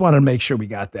power. I just wanted to make sure we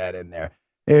got that in there.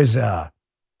 There's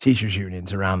teachers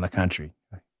unions around the country.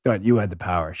 Thought you had the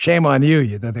power. Shame on you.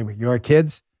 You thought they were your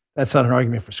kids. That's not an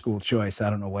argument for school choice. I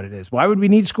don't know what it is. Why would we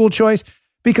need school choice?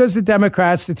 Because the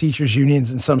Democrats, the teachers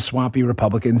unions, and some swampy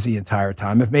Republicans the entire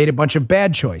time have made a bunch of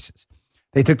bad choices.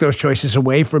 They took those choices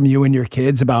away from you and your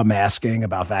kids about masking,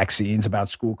 about vaccines, about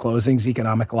school closings,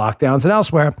 economic lockdowns, and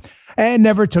elsewhere, and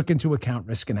never took into account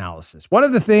risk analysis. One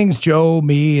of the things Joe,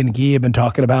 me, and Guy have been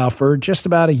talking about for just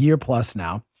about a year plus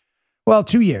now, well,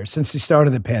 2 years since the start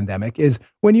of the pandemic, is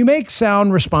when you make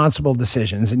sound, responsible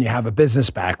decisions and you have a business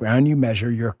background, you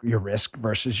measure your risk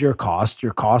versus your cost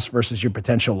versus your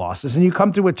potential losses, and you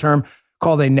come to a term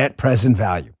called a net present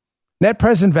value. Net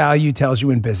present value tells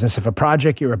you in business if a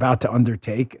project you're about to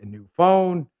undertake, a new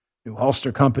phone, new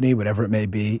holster company, whatever it may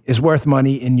be, is worth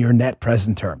money in your net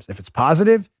present terms. If it's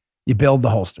positive, you build the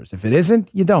holsters. If it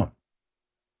isn't, you don't.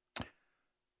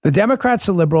 The Democrats,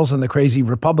 the liberals, and the crazy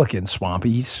Republican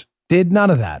swampies did none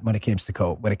of that when it came to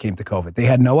COVID. They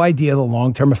had no idea the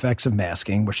long-term effects of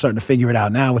masking. We're starting to figure it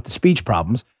out now with the speech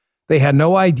problems. They had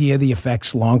no idea the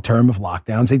effects long-term of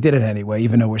lockdowns. They did it anyway,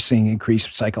 even though we're seeing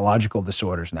increased psychological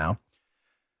disorders now.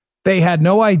 They had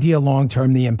no idea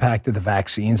long-term the impact of the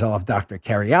vaccines. I'll have Dr.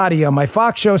 Cariotti on my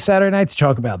Fox show Saturday night to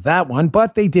talk about that one,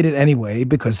 but they did it anyway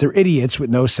because they're idiots with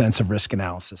no sense of risk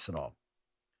analysis at all.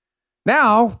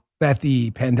 Now that the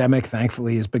pandemic,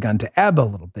 thankfully, has begun to ebb a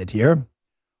little bit here,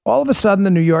 all of a sudden the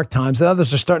New York Times and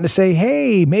others are starting to say,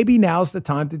 hey, maybe now's the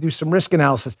time to do some risk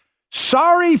analysis.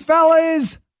 Sorry,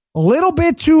 fellas, a little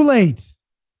bit too late.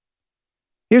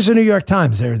 Here's the New York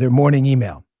Times, their morning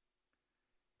email,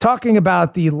 talking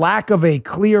about the lack of a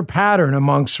clear pattern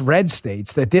amongst red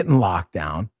states that didn't lock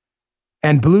down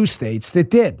and blue states that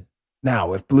did.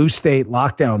 Now, if blue state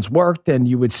lockdowns worked, then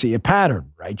you would see a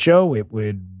pattern, right, Joe? It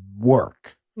would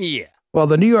work. Yeah. Well,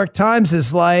 the New York Times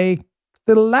is like,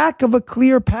 the lack of a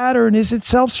clear pattern is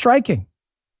itself striking.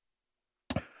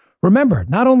 Remember,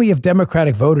 not only have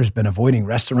Democratic voters been avoiding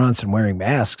restaurants and wearing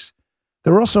masks,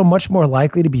 they're also much more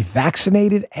likely to be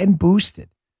vaccinated and boosted.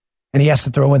 And he has to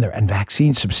throw in there, and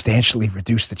vaccines substantially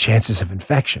reduce the chances of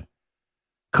infection.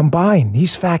 Combined,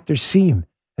 these factors seem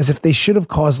as if they should have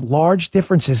caused large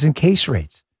differences in case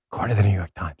rates, according to the New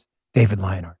York Times. David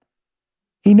Lionheart.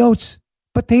 He notes,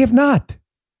 but they have not.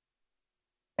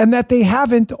 And that they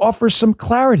haven't offers some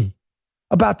clarity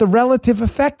about the relative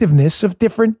effectiveness of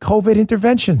different COVID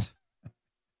interventions.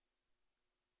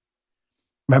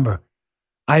 Remember,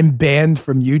 I'm banned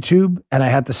from YouTube, and I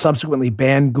had to subsequently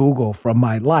ban Google from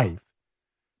my life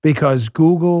because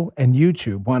Google and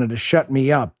YouTube wanted to shut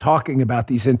me up talking about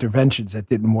these interventions that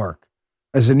didn't work.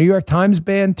 Is the New York Times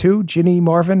banned too? Ginny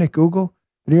Marvin at Google?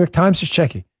 The New York Times is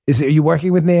checking. Are you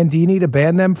working with Nandini to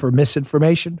ban them for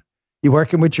misinformation? You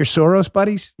working with your Soros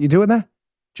buddies? You doing that?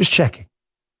 Just checking.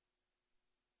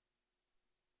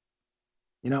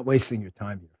 You're not wasting your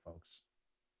time here, folks.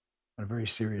 On a very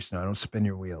serious note, don't spin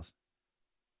your wheels.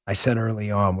 I said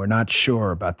early on, we're not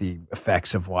sure about the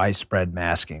effects of widespread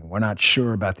masking. We're not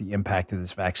sure about the impact of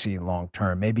this vaccine long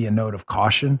term. Maybe a note of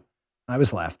caution. I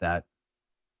was laughed at.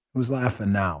 Who's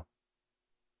laughing now?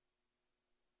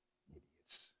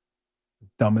 Idiots. The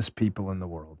dumbest people in the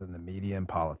world, in the media and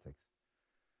politics.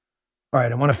 All right,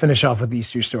 I want to finish off with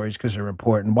these two stories because they're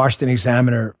important. Washington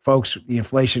Examiner, folks, the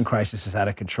inflation crisis is out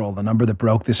of control. The number that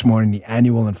broke this morning, the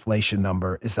annual inflation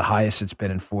number, is the highest it's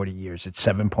been in 40 years. It's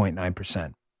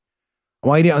 7.9%. I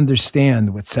want you to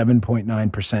understand what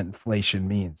 7.9% inflation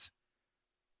means.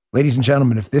 Ladies and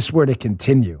gentlemen, if this were to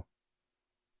continue,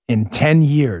 in 10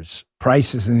 years,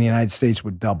 prices in the United States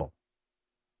would double.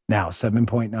 Now,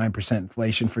 7.9%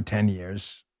 inflation for 10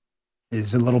 years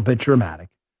is a little bit dramatic,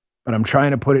 but I'm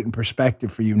trying to put it in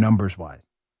perspective for you numbers-wise.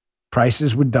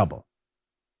 Prices would double.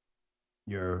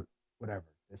 Your, whatever,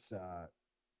 this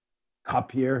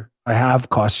cup here I have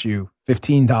costs you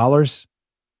 $15.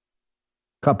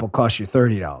 Cup will cost you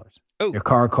 $30. Oh. Your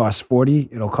car costs $40,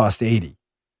 it'll cost $80.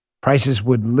 Prices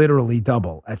would literally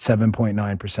double at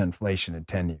 7.9% inflation in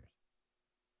 10 years.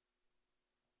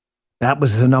 That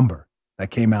was the number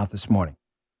that came out this morning.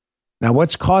 Now,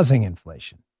 what's causing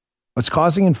inflation? What's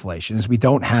causing inflation is we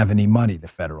don't have any money, the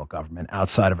federal government,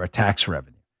 outside of our tax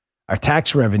revenue. Our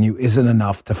tax revenue isn't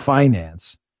enough to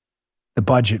finance the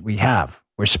budget we have.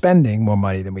 We're spending more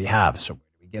money than we have. So where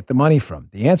do we get the money from?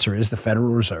 The answer is the Federal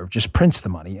Reserve just prints the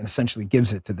money and essentially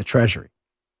gives it to the Treasury.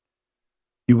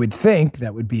 You would think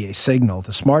that would be a signal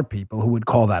to smart people who would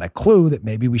call that a clue that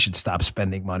maybe we should stop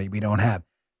spending money we don't have.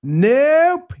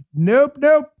 Nope.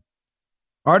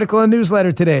 Article and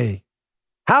newsletter today.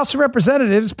 House of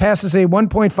Representatives passes a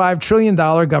 $1.5 trillion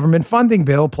government funding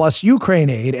bill plus Ukraine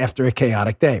aid after a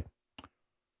chaotic day.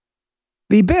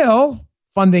 The bill,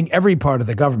 funding every part of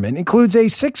the government, includes a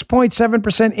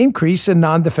 6.7% increase in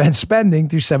non-defense spending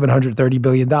to $730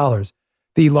 billion,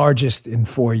 the largest in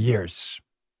 4 years.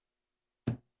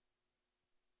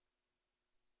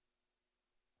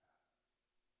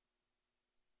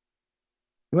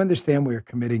 You understand we're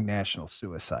committing national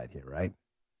suicide here, right?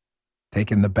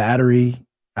 Taking the battery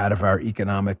out of our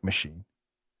economic machine,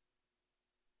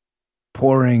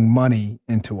 pouring money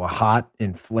into a hot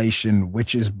inflation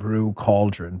witch's brew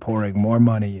cauldron, pouring more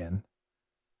money in,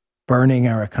 burning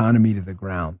our economy to the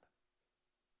ground.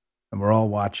 And we're all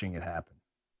watching it happen.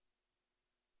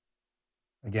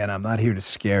 Again, I'm not here to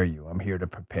scare you. I'm here to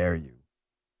prepare you.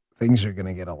 Things are going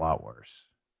to get a lot worse.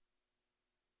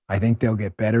 I think they'll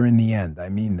get better in the end. I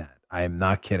mean that. I am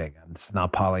not kidding. It's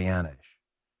not Pollyannish.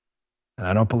 And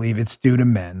I don't believe it's due to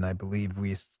men. I believe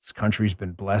this country's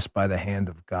been blessed by the hand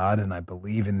of God, and I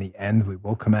believe in the end we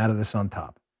will come out of this on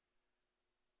top.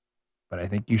 But I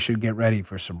think you should get ready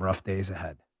for some rough days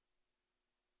ahead.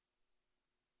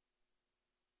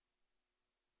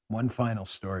 One final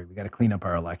story. We got to clean up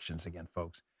our elections again,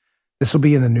 folks. This will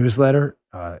be in the newsletter.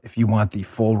 If you want the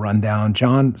full rundown,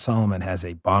 John Solomon has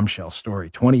a bombshell story,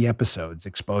 20 episodes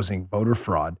exposing voter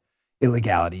fraud,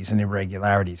 illegalities, and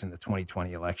irregularities in the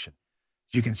 2020 election.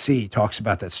 As you can see, he talks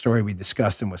about that story we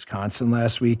discussed in Wisconsin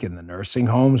last week in the nursing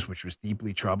homes, which was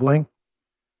deeply troubling.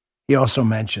 He also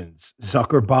mentions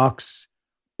Zuckerbucks,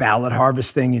 ballot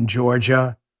harvesting in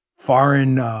Georgia,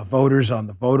 foreign voters on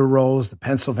the voter rolls, the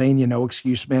Pennsylvania no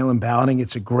excuse mail-in balloting.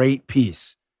 It's a great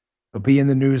piece. It'll be in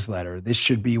the newsletter. This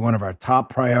should be one of our top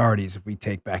priorities if we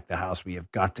take back the House. We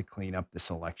have got to clean up this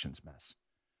elections mess.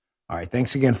 All right,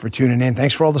 thanks again for tuning in.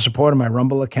 Thanks for all the support on my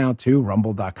Rumble account, too,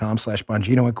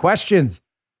 rumble.com/Bongino. And questions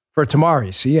for tomorrow.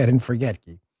 You see, I didn't forget,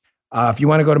 Keith. If you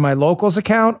want to go to my Locals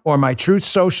account or my Truth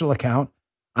Social account,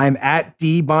 I'm at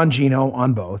DBongino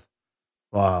on both.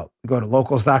 Go to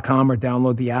locals.com or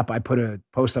download the app. I put a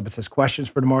post up. It says questions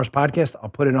for tomorrow's podcast. I'll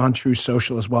put it on Truth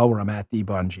Social as well, where I'm at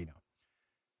DBongino.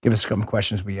 Give us some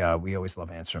questions. We always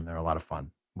love answering them. They're a lot of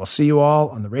fun. We'll see you all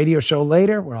on the radio show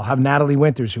later, where I'll have Natalie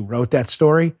Winters, who wrote that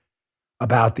story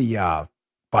about the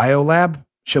biolab.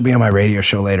 She'll be on my radio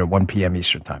show later, 1 p.m.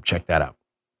 Eastern time. Check that out.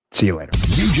 See you later.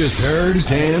 You just heard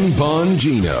Dan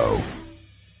Bongino.